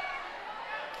Semin.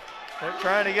 They're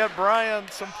trying to get Brian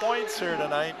some points here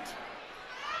tonight.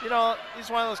 You know, he's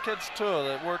one of those kids, too,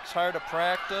 that works hard to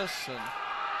practice and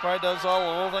probably does all the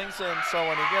little things. And so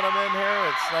when you get him in here,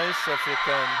 it's nice if you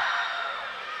can.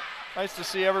 Nice to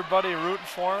see everybody rooting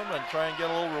for him and try and get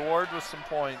a little reward with some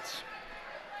points.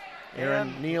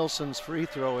 Aaron Nielsen's free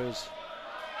throw is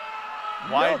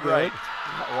wide right.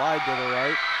 Not wide to the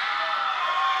right.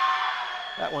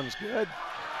 That one's good.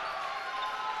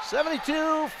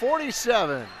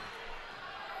 72-47.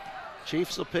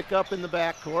 Chiefs will pick up in the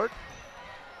backcourt.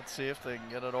 Let's see if they can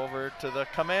get it over to the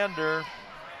commander.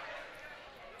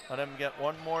 Let him get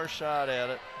one more shot at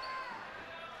it.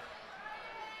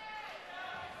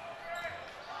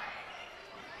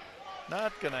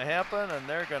 Not going to happen, and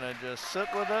they're going to just sit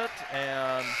with it.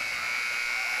 And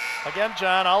again,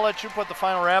 John, I'll let you put the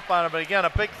final wrap on it. But again,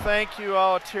 a big thank you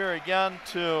out here again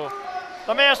to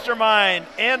the mastermind,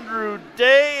 Andrew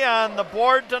Day, on the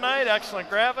board tonight. Excellent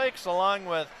graphics, along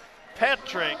with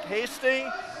Patrick Hasty,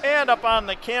 and up on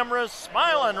the cameras,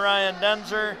 smiling Ryan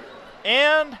Denzer,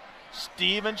 and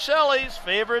Steve and Shelley's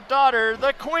favorite daughter,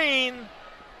 the Queen,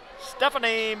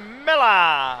 Stephanie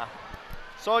Miller.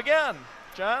 So again,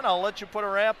 John, I'll let you put a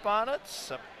wrap on it.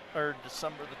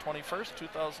 December the 21st,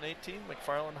 2018,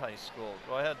 McFarland High School.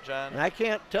 Go ahead, John. And I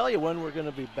can't tell you when we're going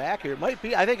to be back here. It might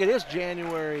be, I think it is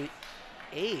January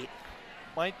 8th.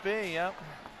 Might be, yeah.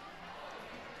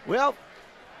 Well,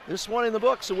 this one in the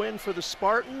books, a win for the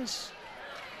Spartans.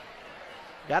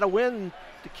 Got to win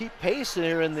to keep pace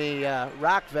here in the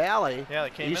Rock Valley. Yeah, they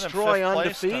came East in Troy fifth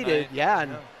undefeated. place yeah,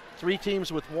 and 3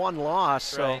 teams with 1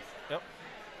 loss. Right. So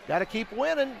got to keep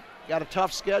winning. got a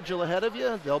tough schedule ahead of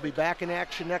you. They'll be back in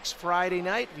action next Friday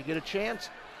night. If you get a chance,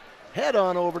 head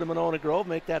on over to Monona Grove,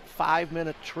 make that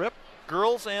 5-minute trip.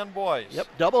 Girls and boys. Yep,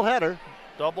 double header.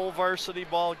 Double varsity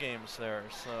ball games there.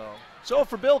 So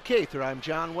for Bill Cather, I'm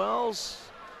John Wells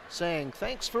saying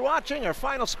thanks for watching. Our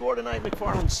final score tonight,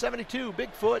 McFarland 72,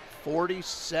 Bigfoot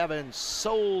 47.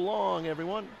 So long,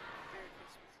 everyone.